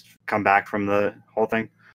 having just come back from the whole thing.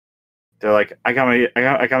 They're like, I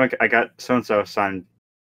got so and so signed.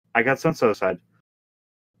 I got so and so signed.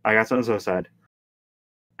 I got so and so signed.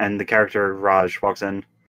 And the character Raj walks in.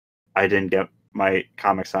 I didn't get my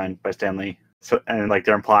comic signed by Stan Lee. So, and like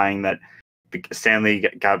they're implying that Stan Lee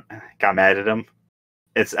got mad at him.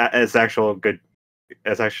 It's actual good.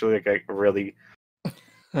 It's actually like a really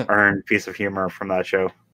earned piece of humor from that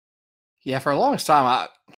show. Yeah, for a long time,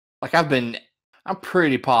 I'm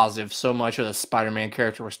pretty positive so much of the Spider-Man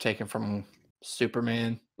character was taken from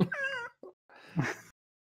Superman.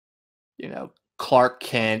 Clark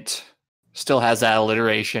Kent still has that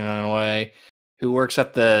alliteration in a way. Who works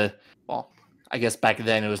at I guess back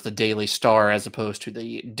then it was the Daily Star as opposed to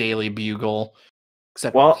the Daily Bugle.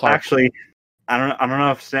 Except actually, I don't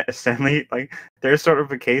know if Stanley, like, there's sort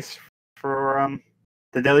of a case for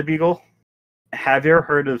the Daily Bugle. Have you ever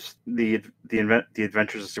heard of the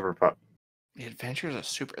Adventures of Super Pup? The Adventures of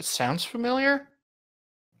Super. It sounds familiar.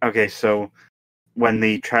 Okay, so when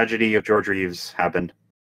the tragedy of George Reeves happened,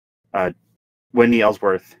 Whitney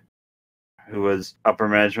Ellsworth, who was upper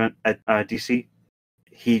management at DC,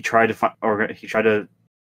 he tried to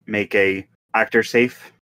make a actor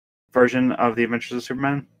safe version of the Adventures of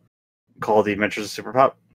Superman called the Adventures of Super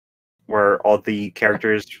Pup, where all the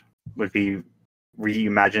characters would be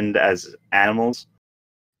reimagined as animals.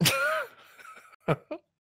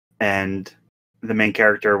 And the main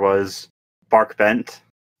character was Bark Bent,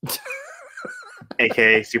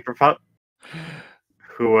 aka Super Pup,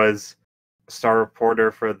 who was a star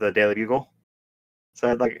reporter for the Daily Bugle.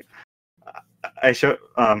 So I show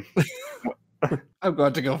I'm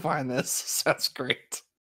going to go find this. Sounds great.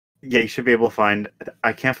 Yeah, you should be able to find.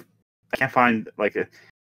 I can't find like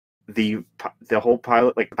the whole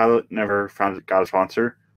pilot. Like, the pilot never got a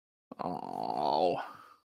sponsor. Oh.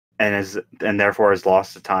 And therefore has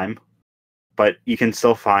lost the time. But you can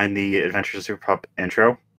still find the Adventures of Super Pup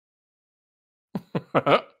intro.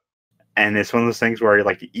 And it's one of those things where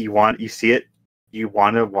you see it, you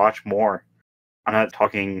want to watch more. I'm not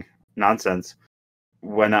talking nonsense.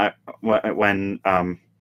 When I was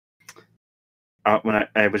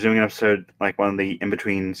doing an episode, like one of the in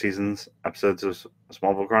between seasons episodes of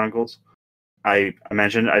Smallville Chronicles, I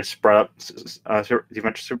mentioned I just brought up the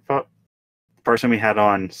Adventures of Super Pup. The person we had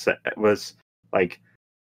on was like,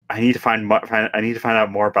 I need to find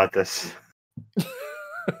out more about this.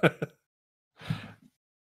 Part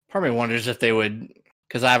of me wonders if they would,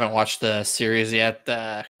 because I haven't watched the series yet,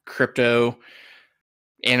 the crypto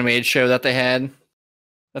animated show that they had.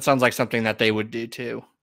 That sounds like something that they would do too.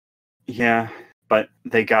 Yeah, but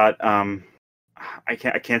they got I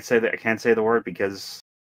can't say the word because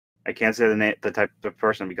I can't say the type of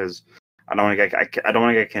person because I don't want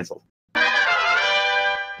to get canceled.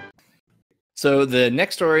 So the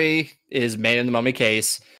next story is Man in the Mummy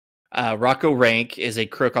Case. Rocco Rank is a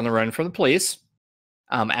crook on the run from the police.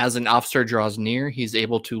 As an officer draws near, he's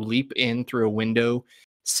able to leap in through a window,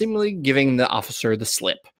 seemingly giving the officer the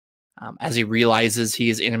slip. As he realizes he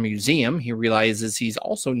is in a museum, he realizes he's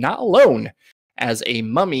also not alone, as a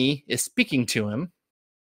mummy is speaking to him,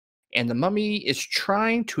 and the mummy is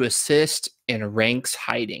trying to assist in Rank's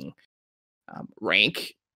hiding.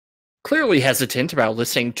 Rank, clearly hesitant about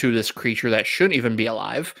listening to this creature that shouldn't even be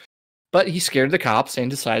alive, but he's scared of the cops and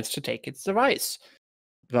decides to take its advice.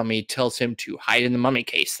 The mummy tells him to hide in the mummy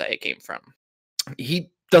case that it came from.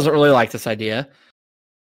 He doesn't really like this idea,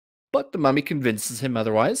 but the mummy convinces him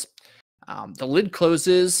otherwise. The lid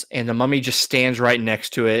closes, and the mummy just stands right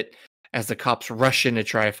next to it as the cops rush in to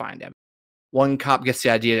try to find him. One cop gets the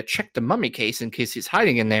idea to check the mummy case in case he's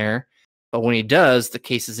hiding in there, but when he does, the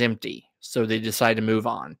case is empty, so they decide to move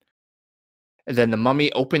on. And then the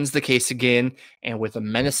mummy opens the case again, and with a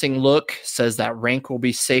menacing look, says that Rank will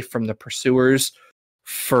be safe from the pursuers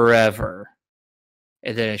forever.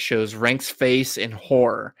 And then it shows Rank's face in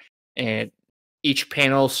horror, and each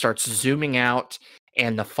panel starts zooming out,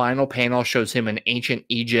 and the final panel shows him in ancient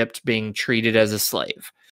Egypt being treated as a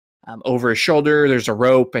slave. Over his shoulder, there's a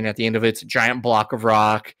rope, and at the end of it's a giant block of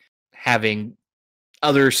rock, having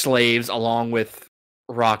other slaves along with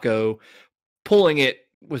Rocco pulling it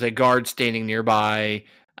with a guard standing nearby,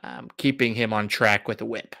 keeping him on track with a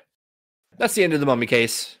whip. That's the end of the mummy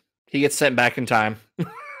case. He gets sent back in time.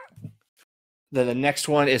 Then the next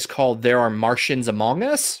one is called There Are Martians Among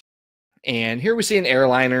Us. And here we see an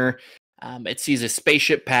airliner. It sees a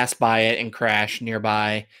spaceship pass by it and crash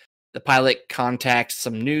nearby. The pilot contacts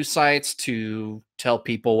some news sites to tell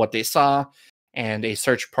people what they saw, and a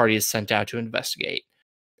search party is sent out to investigate.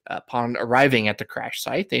 Upon arriving at the crash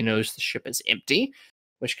site, they notice the ship is empty,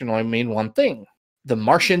 which can only mean one thing. The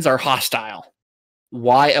Martians are hostile.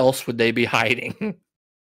 Why else would they be hiding?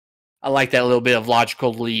 I like that little bit of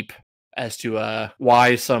logical leap as to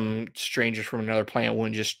why some strangers from another planet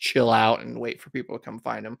wouldn't just chill out and wait for people to come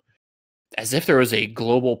find them. As if there was a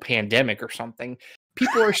global pandemic or something.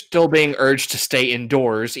 People are still being urged to stay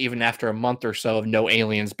indoors even after a month or so of no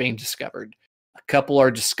aliens being discovered. A couple are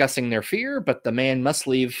discussing their fear, but the man must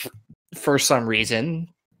leave for some reason.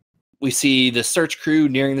 We see the search crew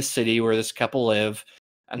nearing the city where this couple live,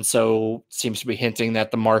 and so seems to be hinting that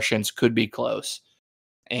the Martians could be close.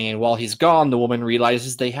 And while he's gone, the woman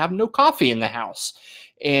realizes they have no coffee in the house.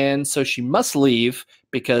 And so she must leave,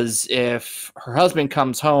 because if her husband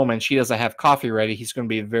comes home and she doesn't have coffee ready, he's going to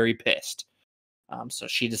be very pissed. So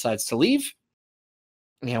she decides to leave.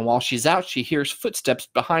 And while she's out, she hears footsteps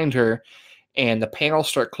behind her, and the panels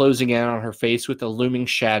start closing in on her face with a looming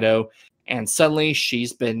shadow, and suddenly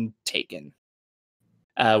she's been taken.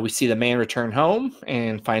 We see the man return home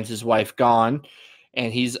and finds his wife gone,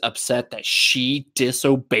 and he's upset that she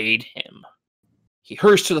disobeyed him. He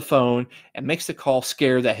hurries to the phone and makes the call,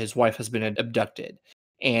 scared that his wife has been abducted.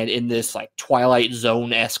 And in this like Twilight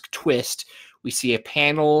Zone-esque twist, we see a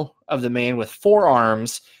panel of the man with 4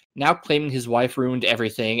 arms, now claiming his wife ruined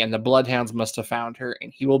everything, and the Bloodhounds must have found her,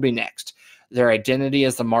 and he will be next. Their identity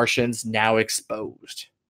as the Martians now exposed.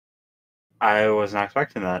 I was not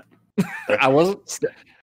expecting that. I wasn't.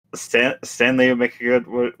 Stanley would make a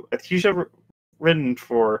good. He should have written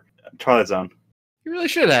for Twilight Zone. You really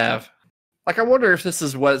should have. Like, I wonder if this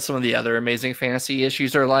is what some of the other Amazing Fantasy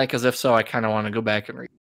issues are like, because if so, I kind of want to go back and read.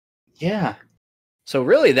 Yeah. So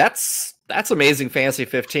really, that's Amazing Fantasy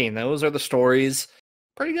 15. Those are the stories.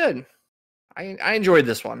 Pretty good. I enjoyed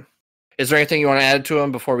this one. Is there anything you want to add to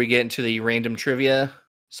them before we get into the random trivia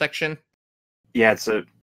section? Yeah, it's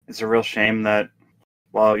a real shame that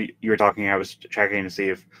while you were talking, I was checking to see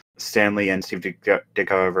if Stanley and Steve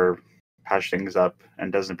Ditko ever patched things up, and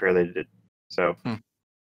it doesn't appear they did. So,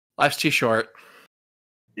 Life's too short.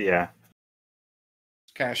 Yeah.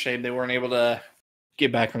 It's kind of a shame they weren't able to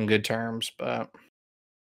get back on good terms, but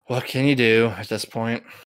what can you do at this point?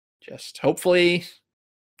 Just hopefully,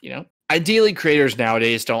 ideally creators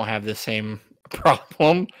nowadays don't have the same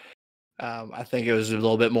problem. I think it was a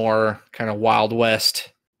little bit more kind of Wild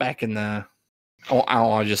West back in the, I don't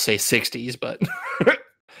want to just say 60s, but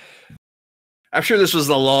I'm sure this was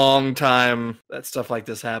a long time that stuff like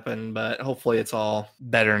this happened, but hopefully it's all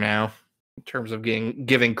better now in terms of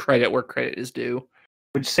giving credit where credit is due.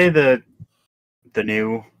 Would you say the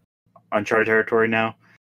new Uncharted territory now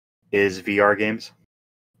is VR games?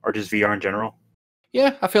 Or just VR in general?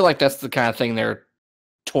 Yeah, I feel like that's the kind of thing they're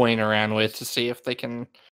toying around with to see if they can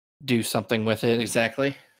do something with it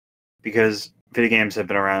exactly. Because video games have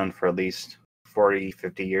been around for at least 40,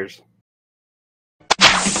 50 years.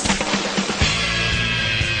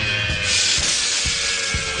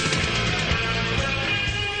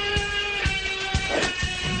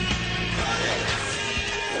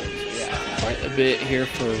 Yeah, quite a bit here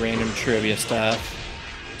for random trivia stuff.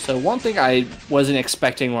 So one thing I wasn't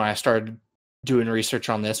expecting when I started doing research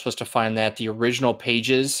on this was to find that the original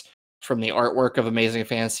pages from the artwork of Amazing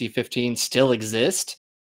Fantasy 15 still exist.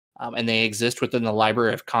 And they exist within the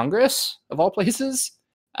Library of Congress, of all places.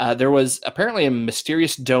 There was apparently a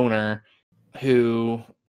mysterious donor who...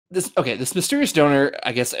 This mysterious donor,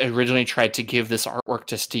 I guess, originally tried to give this artwork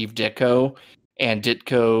to Steve Ditko, and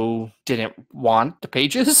Ditko didn't want the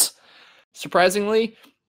pages, surprisingly.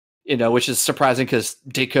 Which is surprising because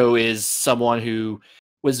Ditko is someone who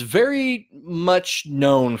was very much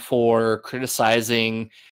known for criticizing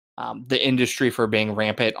the industry for being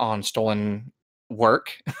rampant on stolen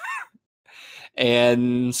work.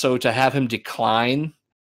 And so to have him decline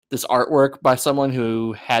this artwork by someone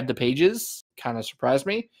who had the pages kind of surprised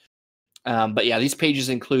me. But yeah, these pages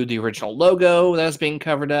include the original logo that's being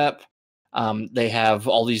covered up. They have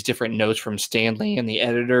all these different notes from Stan Lee and the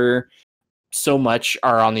editor. So much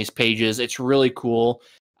are on these pages. It's really cool.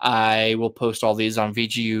 I will post all these on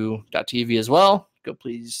VGU.tv as well. Go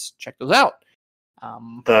please check those out.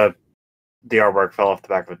 The artwork fell off the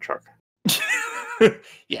back of a truck.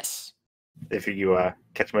 Yes. If you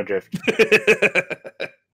catch my drift.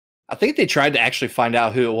 I think they tried to actually find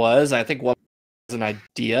out who it was. I think one was an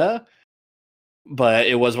idea, but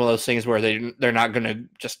it was one of those things where they're not going to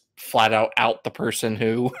just flat out the person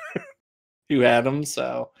who had them.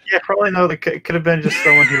 So yeah, probably no. It could have been just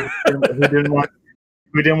someone who didn't want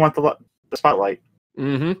the spotlight.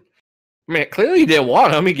 Mm-hmm. I mean, clearly he didn't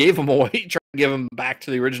want them. He gave them away. He tried to give them back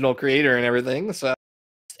to the original creator and everything. So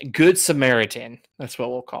Good Samaritan. That's what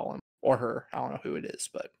we'll call him. Or her. I don't know who it is,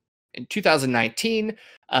 but in 2019,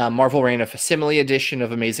 Marvel ran a facsimile edition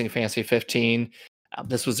of Amazing Fantasy 15.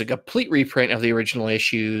 This was a complete reprint of the original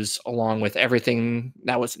issues, along with everything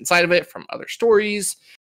that was inside of it from other stories,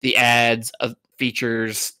 the ads,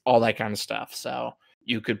 features, all that kind of stuff. So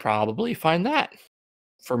you could probably find that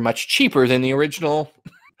for much cheaper than the original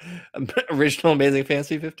Amazing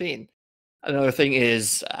Fantasy 15. Another thing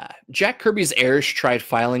is Jack Kirby's heirs tried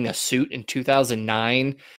filing a suit in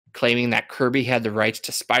 2009 claiming that Kirby had the rights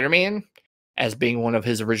to Spider-Man as being one of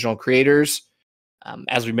his original creators.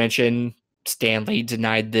 As we mentioned, Stan Lee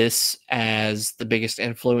denied this, as the biggest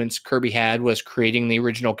influence Kirby had was creating the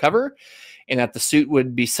original cover, and that the suit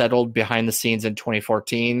would be settled behind the scenes in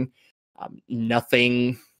 2014.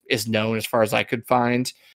 Nothing is known, as far as I could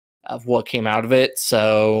find, of what came out of it,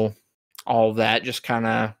 so all of that just kind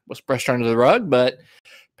of was brushed under the rug, but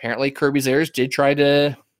apparently Kirby's heirs did try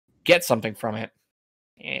to get something from it.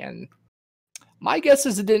 And my guess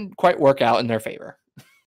is it didn't quite work out in their favor.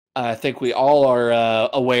 I think we all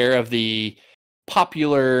are aware of the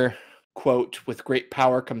popular quote, "With great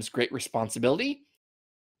power comes great responsibility."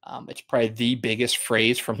 It's probably the biggest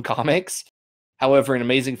phrase from comics. However, in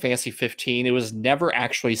Amazing Fantasy 15, it was never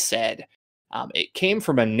actually said. It came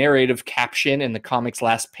from a narrative caption in the comic's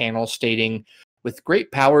last panel stating, "With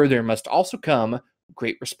great power, there must also come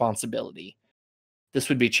great responsibility." This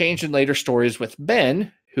would be changed in later stories with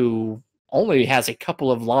Ben, who only has a couple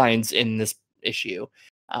of lines in this issue,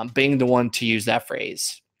 being the one to use that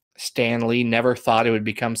phrase. Stan Lee never thought it would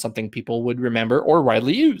become something people would remember or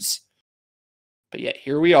widely use. But yet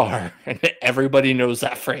here we are, and everybody knows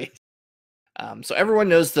that phrase. So everyone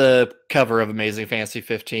knows the cover of Amazing Fantasy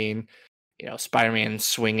 15, Spider-Man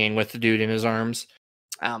swinging with the dude in his arms.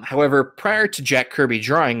 However, prior to Jack Kirby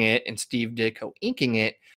drawing it and Steve Ditko inking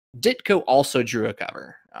it, Ditko also drew a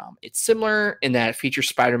cover. It's similar in that it features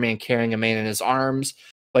Spider-Man carrying a man in his arms,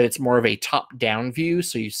 but it's more of a top-down view,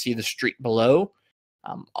 so you see the street below.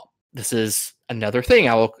 This is another thing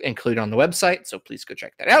I will include on the website, so please go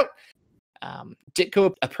check that out.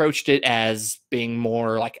 Ditko approached it as being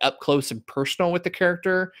more like up close and personal with the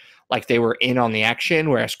character, like they were in on the action,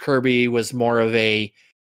 whereas Kirby was more of a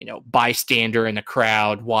bystander in the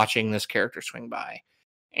crowd watching this character swing by.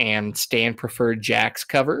 And Stan preferred Jack's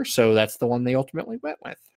cover, so that's the one they ultimately went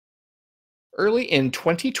with. Early in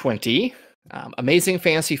 2020, Amazing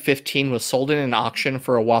Fantasy 15 was sold in an auction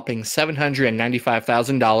for a whopping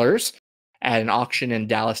 $795,000 at an auction in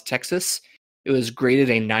Dallas, Texas. It was graded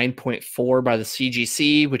a 9.4 by the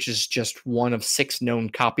CGC, which is just one of 6 known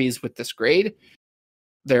copies with this grade.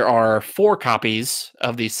 There are 4 copies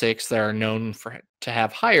of these 6 that are known to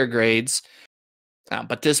have higher grades,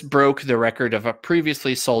 but this broke the record of a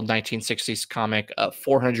previously sold 1960s comic of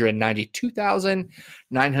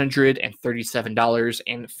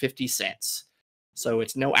 $492,937.50. So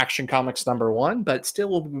it's no Action Comics #1, but still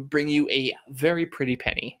will bring you a very pretty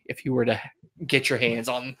penny if you were to get your hands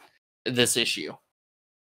on this issue.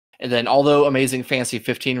 And then, although Amazing Fantasy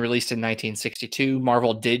 15 released in 1962,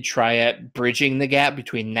 Marvel did try at bridging the gap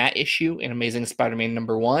between that issue and Amazing Spider-Man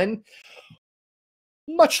 #1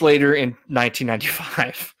 much later in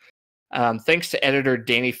 1995. Thanks to editor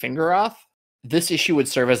Danny Fingeroth, this issue would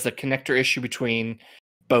serve as the connector issue between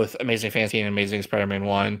both Amazing Fantasy and Amazing Spider-Man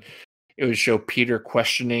 1. It would show Peter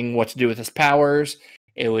questioning what to do with his powers.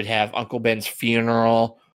 It would have Uncle Ben's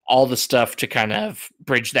funeral, all the stuff to kind of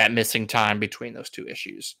bridge that missing time between those two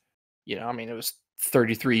issues. It was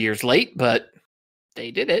 33 years late, but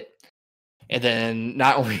they did it. And then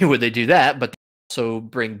not only would they do that, but they also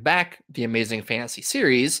bring back the Amazing Fantasy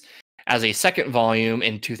series as a second volume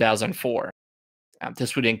in 2004.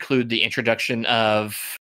 This would include the introduction of,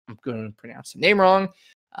 I'm going to pronounce the name wrong,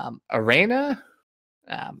 Arena,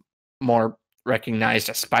 more recognized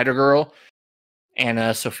as Spider-Girl,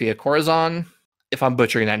 Anna Sophia Corazon. If I'm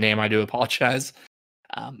butchering that name, I do apologize.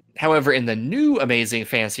 However, in the new Amazing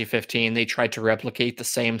Fantasy 15, they tried to replicate the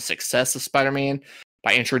same success of Spider-Man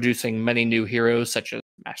by introducing many new heroes such as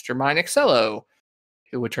Mastermind Excello,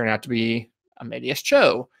 who would turn out to be Amadeus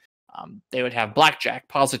Cho. They would have Blackjack,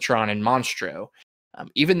 Positron, and Monstro.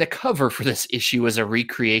 Even the cover for this issue was a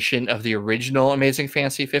recreation of the original Amazing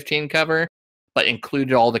Fantasy 15 cover, but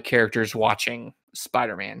included all the characters watching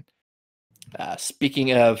Spider-Man.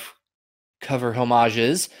 Speaking of cover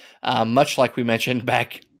homages, much like we mentioned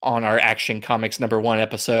back on our Action Comics #1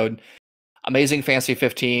 episode, Amazing Fantasy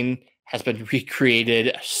 15 has been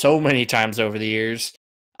recreated so many times over the years.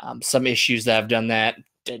 Some issues that have done that: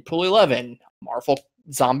 Deadpool 11, Marvel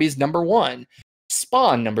Zombies #1,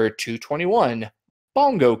 Spawn #221,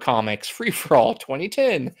 Bongo Comics Free For All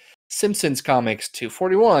 2010, Simpsons Comics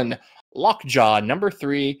 241, Lockjaw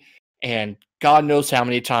 #3, and God knows how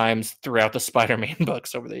many times throughout the Spider-Man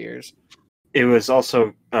books over the years. It was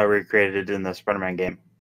also recreated in the Spider-Man game,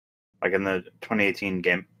 like in the 2018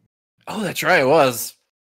 game. Oh, that's right, it was.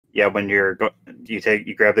 Yeah, when you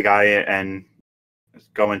grab the guy and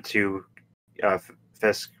go into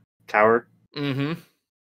Fisk Tower. Mm-hmm.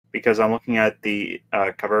 Because I'm looking at the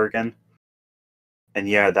cover again, and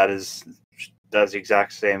yeah, that's the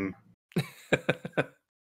exact same.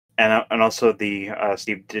 and also the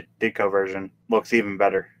Steve Ditko version looks even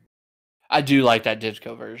better. I do like that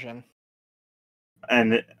Ditko version.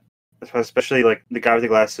 And especially like the guy with the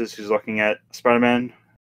glasses who's looking at Spider-Man,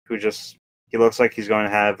 he looks like he's going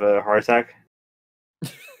to have a heart attack.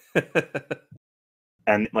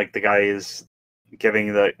 And like the guy is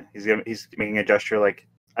he's making a gesture like,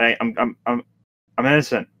 I'm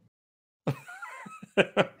innocent.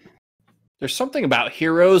 There's something about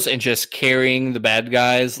heroes and just carrying the bad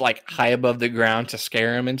guys like high above the ground to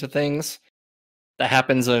scare them into things. That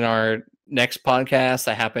happens in our next podcast.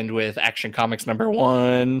 That happened with Action Comics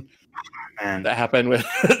 #1. Man, that happened with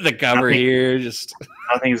the cover here. Just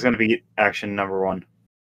nothing is going to be Action #1.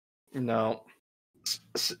 No.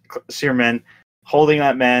 Searman holding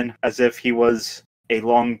that man as if he was a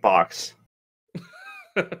long box.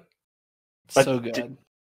 So good.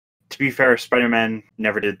 To be fair, Spider-Man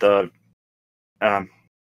never did the.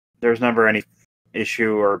 There's never any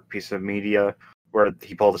issue or piece of media where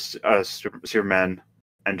he pulled a Superman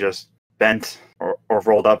and just bent or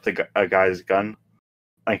rolled up a guy's gun.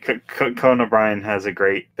 Like Conan O'Brien has a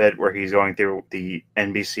great bit where he's going through the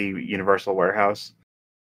NBC Universal warehouse,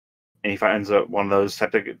 and he finds one of those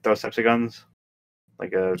types of guns,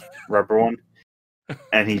 like a rubber one,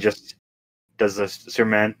 and he just does this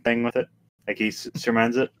Superman thing with it, like he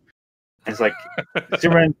Supermans it. And it's like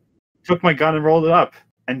Superman took my gun and rolled it up,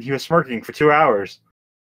 and he was smirking for 2 hours.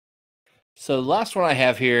 So the last one I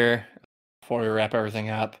have here, before we wrap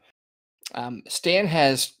everything up, Stan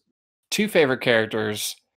has two favorite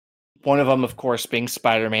characters. One of them, of course, being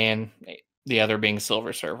Spider-Man, the other being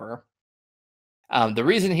Silver Surfer. The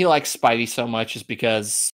reason he likes Spidey so much is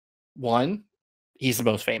because, one, he's the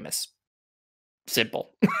most famous.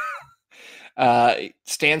 Simple.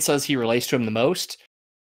 Stan says he relates to him the most.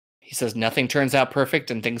 He says nothing turns out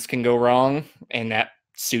perfect and things can go wrong, and that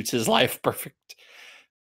suits his life perfect.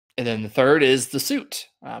 And then the third is the suit.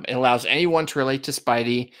 It allows anyone to relate to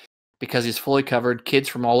Spidey because he's fully covered. Kids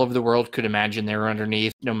from all over the world could imagine they were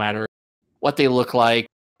underneath, no matter what they look like,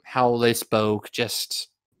 how they spoke.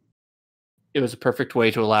 It was a perfect way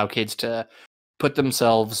to allow kids to put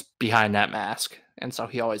themselves behind that mask. And so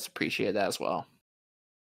he always appreciated that as well.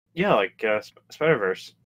 Yeah, like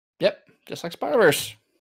Spider-Verse. Yep, just like Spider-Verse.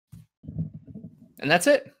 And that's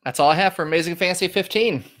it. That's all I have for Amazing Fantasy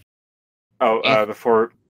 15. Oh,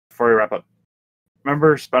 before we wrap up,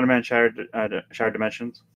 remember Spider-Man Shattered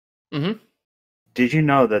Dimensions? Mm-hmm. Did you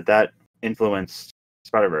know that influenced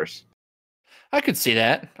Spider-Verse? I could see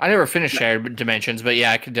that. I never finished Shattered Dimensions, but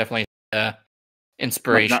yeah, I could definitely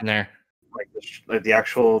inspiration there. Like the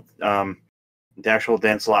actual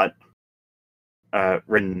Dan Slott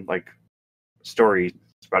written like story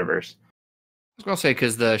Spider-Verse. I was gonna say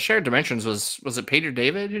because the Shared Dimensions was it Peter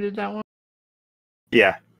David who did that one?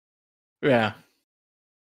 Yeah. Yeah.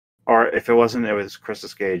 Or if it wasn't, it was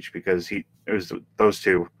Christus Gage because it was those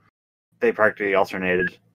two. They practically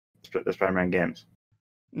alternated the Spider-Man games.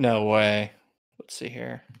 No way. Let's see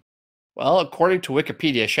here. Well, according to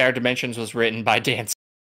Wikipedia, Shattered Dimensions was written by Dan.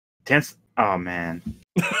 Oh man.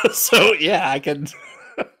 So yeah, I can.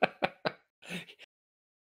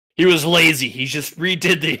 He was lazy. He just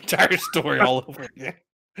redid the entire story all over again.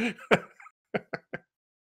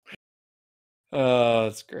 Oh,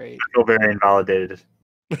 that's great. I feel very invalidated.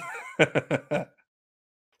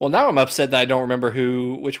 Well, now I'm upset that I don't remember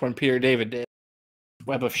which one Peter David did.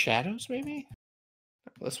 Web of Shadows, maybe?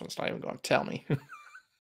 This one's not even going to tell me.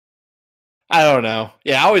 I don't know.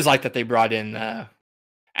 Yeah, I always like that they brought in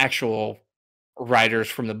actual writers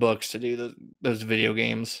from the books to do those video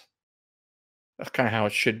games. That's kind of how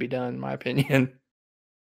it should be done, in my opinion.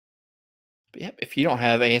 But yep, if you don't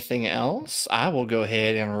have anything else, I will go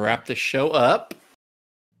ahead and wrap the show up.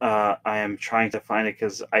 I am trying to find it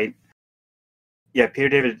because Peter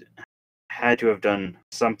David had to have done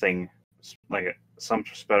something like some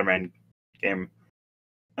Spider-Man game.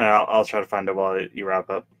 I'll try to find it while you wrap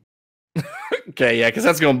up. Okay, yeah, because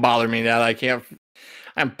that's going to bother me now that I can't.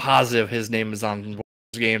 I'm positive his name is on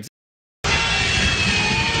games.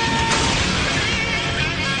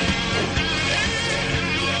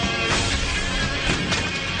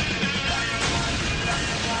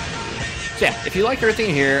 So yeah, if you like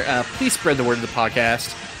everything here, please spread the word of the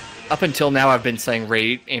podcast. Up until now, I've been saying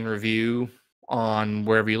rate and review on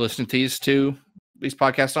wherever you listen to these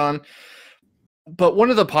podcasts on. But one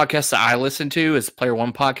of the podcasts that I listen to is Player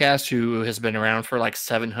One Podcast, who has been around for like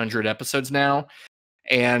 700 episodes now.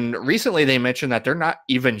 And recently they mentioned that they're not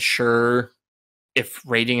even sure if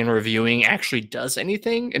rating and reviewing actually does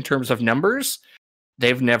anything in terms of numbers.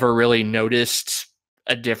 They've never really noticed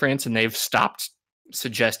a difference, and they've stopped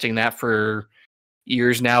suggesting that for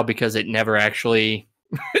years now because it never actually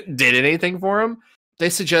did anything for them. They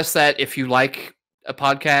suggest that if you like a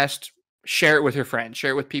podcast, share it with your friends,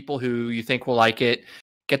 share it with people who you think will like it,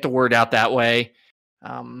 get the word out that way.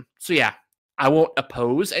 So yeah, I won't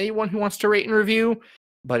oppose anyone who wants to rate and review,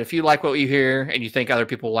 but if you like what you hear and you think other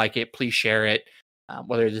people like it, please share it.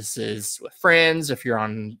 Whether this is with friends, if you're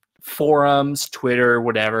on forums, Twitter,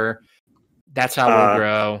 whatever, that's how we'll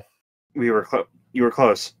grow. You were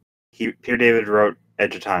close. Peter David wrote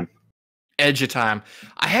Edge of Time. Edge of Time.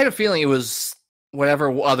 I had a feeling it was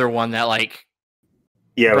whatever other one that like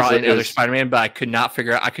brought in other Spider-Man, but I could not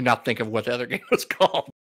think of what the other game was called.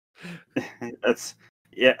 That's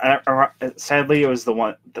sadly, it was the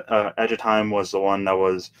one. Edge of Time was the one that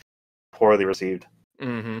was poorly received.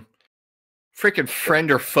 Mm-hmm. Freaking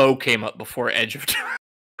Friend or Foe came up before Edge of Time.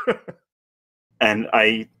 And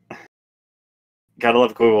I gotta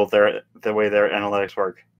love Google the way their analytics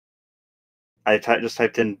work. I just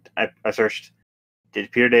typed in. I searched.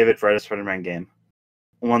 Did Peter David write a Spider-Man game?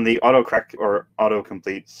 One of the autocorrect or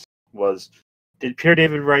autocompletes was, did Peter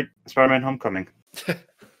David write Spider-Man Homecoming?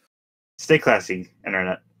 Stay classy,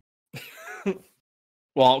 internet.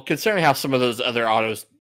 Well, considering how some of those other auto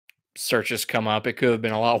searches come up, it could have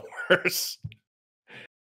been a lot worse.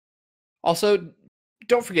 Also,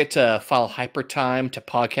 don't forget to follow Hypertime to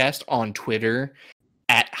podcast on Twitter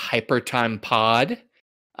at HypertimePod.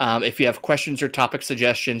 If you have questions or topic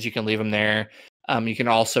suggestions, you can leave them there. You can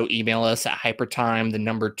also email us at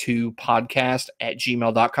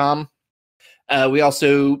hypertime2podcast@gmail.com. We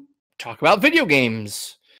also talk about video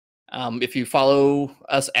games. If you follow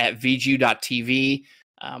us at vgu.tv,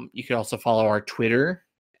 you can also follow our Twitter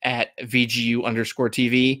at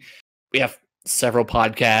VGU_TV. We have several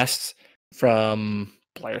podcasts from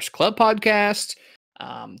Players Club Podcast,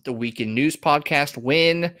 the Weekend News Podcast,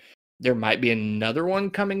 Win. There might be another one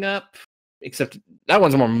coming up, except that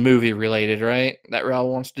one's more movie related, right? That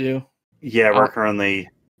Raul wants to do. Yeah, we're currently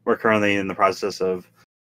in the process of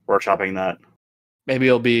workshopping that. Maybe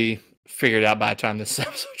it'll be figured out by the time this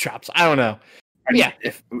episode drops. I don't know. I mean, yeah,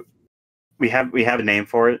 if we have a name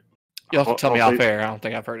for it. You'll have to tell me off air. I don't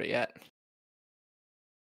think I've heard it yet.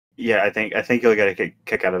 Yeah, I think you'll get a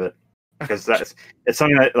kick out of it because it's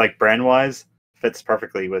something that, like, brand wise, fits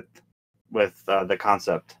perfectly with the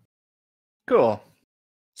concept. Cool.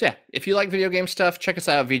 So yeah, if you like video game stuff, check us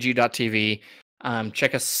out at vg.tv.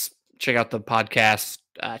 Check out the podcast,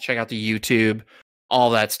 check out the YouTube, all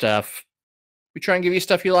that stuff. We try and give you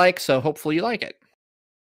stuff you like, so hopefully you like it.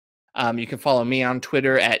 You can follow me on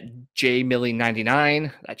Twitter at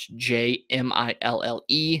jmille99. That's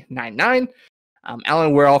JMILLE99.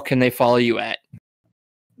 Alan, where all can they follow you at?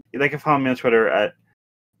 They can follow me on Twitter at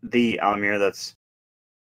the Alamir. That's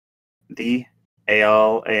the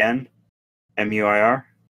ALANMUIR.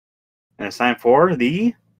 And it's time for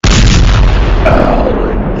the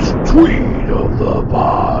Alan's tweet of the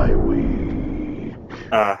bye week.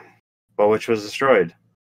 But which was destroyed?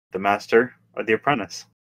 The Master or the Apprentice?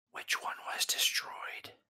 Which one was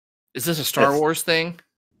destroyed? Is this a Star Wars thing?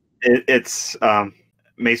 It's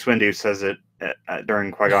Mace Windu says it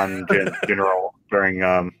during Qui-Gon General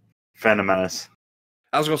during Phantom Menace.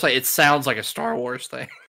 I was gonna say it sounds like a Star Wars thing.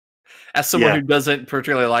 As someone Yeah. who doesn't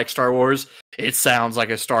particularly like Star Wars, it sounds like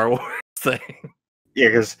a Star Wars thing. Yeah,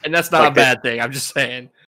 because And that's not a bad thing. I'm just saying.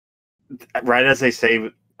 Right as they say,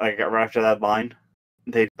 like right after that line,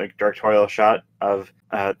 they like directorial shot of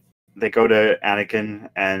they go to Anakin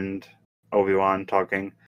and Obi-Wan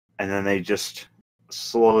talking, and then they just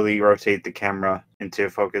slowly rotate the camera into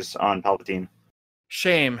focus on Palpatine.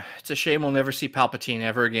 Shame. It's a shame we'll never see Palpatine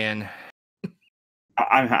ever again.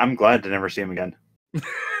 I'm glad to never see him again.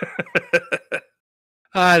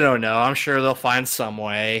 I don't know. I'm sure they'll find some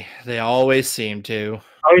way. They always seem to.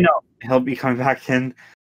 Oh, you know, he'll be coming back in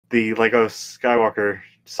the Lego Skywalker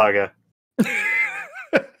saga.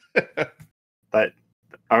 That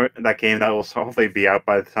game that will hopefully be out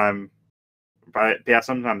sometime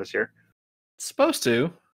this year. It's supposed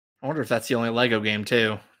to. I wonder if that's the only Lego game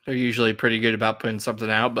too. They're usually pretty good about putting something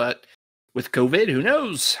out, but with COVID, who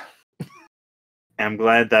knows? And I'm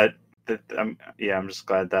glad that I'm just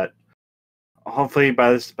glad that hopefully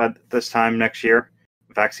by this time next year,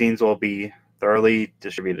 vaccines will be thoroughly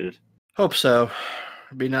distributed. Hope so.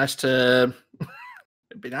 It'd be nice to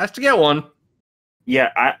get one.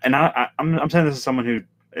 Yeah, I'm saying this as someone who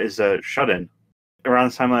is shut in around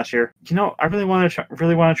this time last year. You know, I really want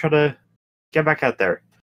to try to get back out there.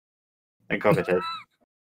 And COVID hit.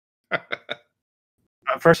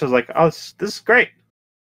 At first, I was like, "Oh, this is great.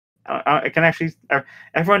 I can actually.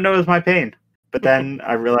 Everyone knows my pain." But then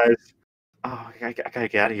I realized, "Oh, I gotta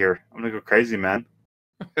get out of here. I'm gonna go crazy, man."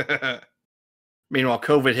 Meanwhile,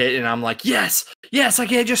 COVID hit, and I'm like, yes, I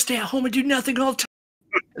can't just stay at home and do nothing all the time.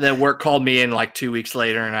 And then work called me in like 2 weeks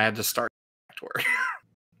later, and I had to start back to work.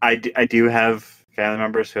 I do have family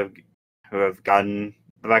members who have gotten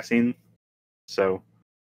the vaccine, so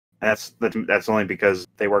that's only because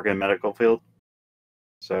they work in the medical field.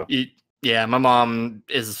 So yeah, my mom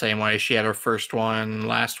is the same way. She had her first one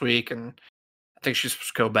last week, and I think she's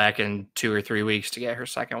supposed to go back in 2 or 3 weeks to get her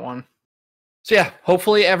second one. So yeah,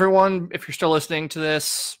 hopefully everyone, if you're still listening to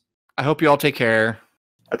this, I hope you all take care.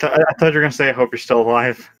 I thought you were gonna say, "I hope you're still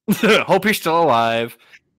alive." Hope you're still alive.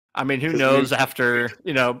 I mean, who knows after,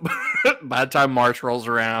 by the time March rolls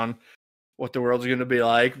around, what the world's going to be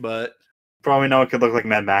like, but... Probably know it could look like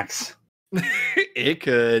Mad Max. It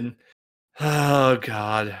could. Oh,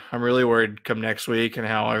 God. I'm really worried come next week and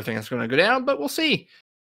how everything is going to go down, but we'll see.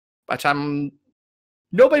 By the time...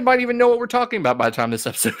 Nobody might even know what we're talking about by the time this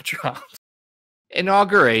episode drops.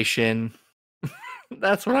 Inauguration.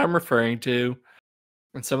 That's what I'm referring to.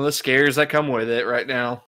 And some of the scares that come with it right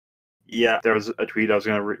now. Yeah, there was a tweet I was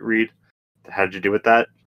going to read that had to do with that.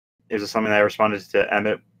 It was something that I responded to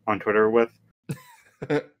Emmett on Twitter with.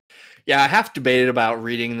 Yeah, I half debated about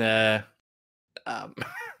reading the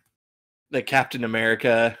Captain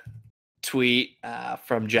America tweet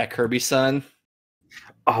from Jack Kirby's son.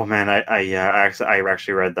 Oh man, I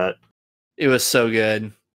actually read that. It was so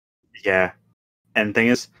good. Yeah, and the thing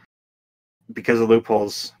is, because of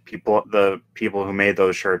loopholes, the people who made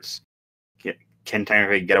those shirts can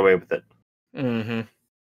technically get away with it. Mm-hmm.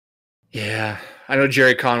 Yeah, I know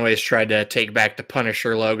Jerry Conway's tried to take back the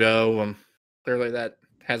Punisher logo. Clearly that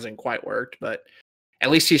hasn't quite worked, but at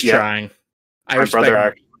least he's trying. My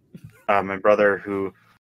brother who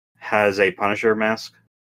has a Punisher mask,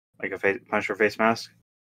 like a Punisher face mask.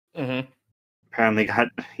 Mm-hmm. Apparently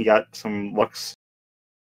he got some looks,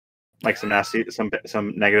 like some nasty, some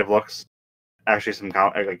negative looks. Actually, some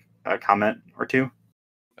a comment or two.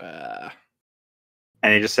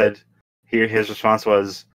 And he just said, his response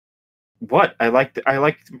was, "What? I like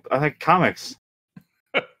comics."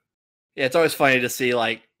 Yeah, it's always funny to see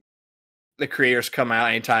like the creators come out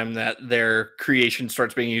anytime that their creation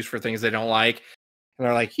starts being used for things they don't like, and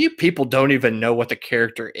they're like, "You people don't even know what the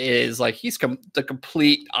character is. Like he's the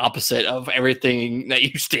complete opposite of everything that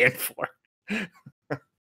you stand for."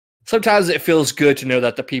 Sometimes it feels good to know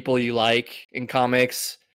that the people you like in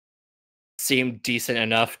comics seem decent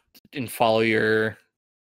enough and follow your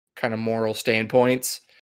kind of moral standpoints.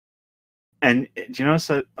 And do you notice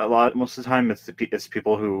that most of the time it's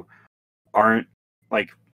people who aren't like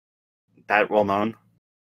that well known?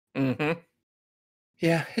 Mm-hmm.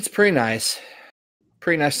 Yeah, it's pretty nice.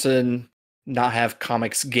 Pretty nice to not have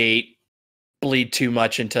Comics Gate bleed too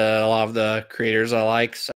much into a lot of the creators I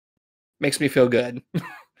like. So makes me feel good.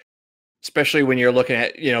 Especially when you're looking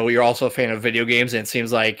at, you're also a fan of video games, and it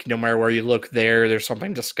seems like no matter where you look there's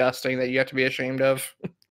something disgusting that you have to be ashamed of. I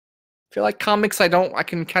feel like comics, I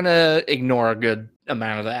can kind of ignore a good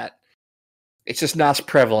amount of that. It's just not as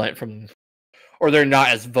prevalent or they're not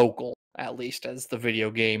as vocal, at least, as the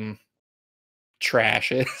video game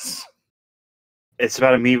trash is. It's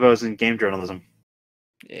about amiibos and game journalism.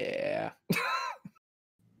 Yeah.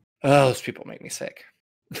 Oh, those people make me sick.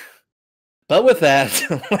 But with that,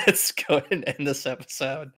 let's go ahead and end this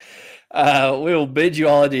episode. We will bid you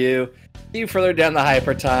all adieu. See you further down the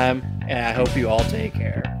Hypertime, and I hope you all take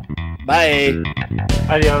care. Bye.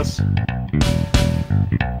 Adios.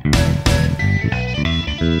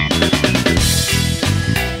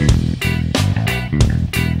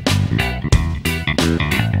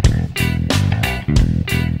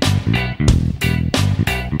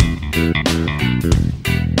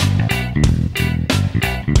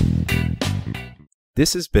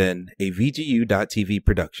 This has been a VGU.TV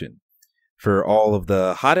production. For all of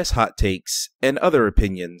the hottest hot takes and other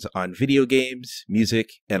opinions on video games, music,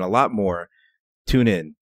 and a lot more, tune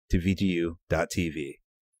in to VGU.TV.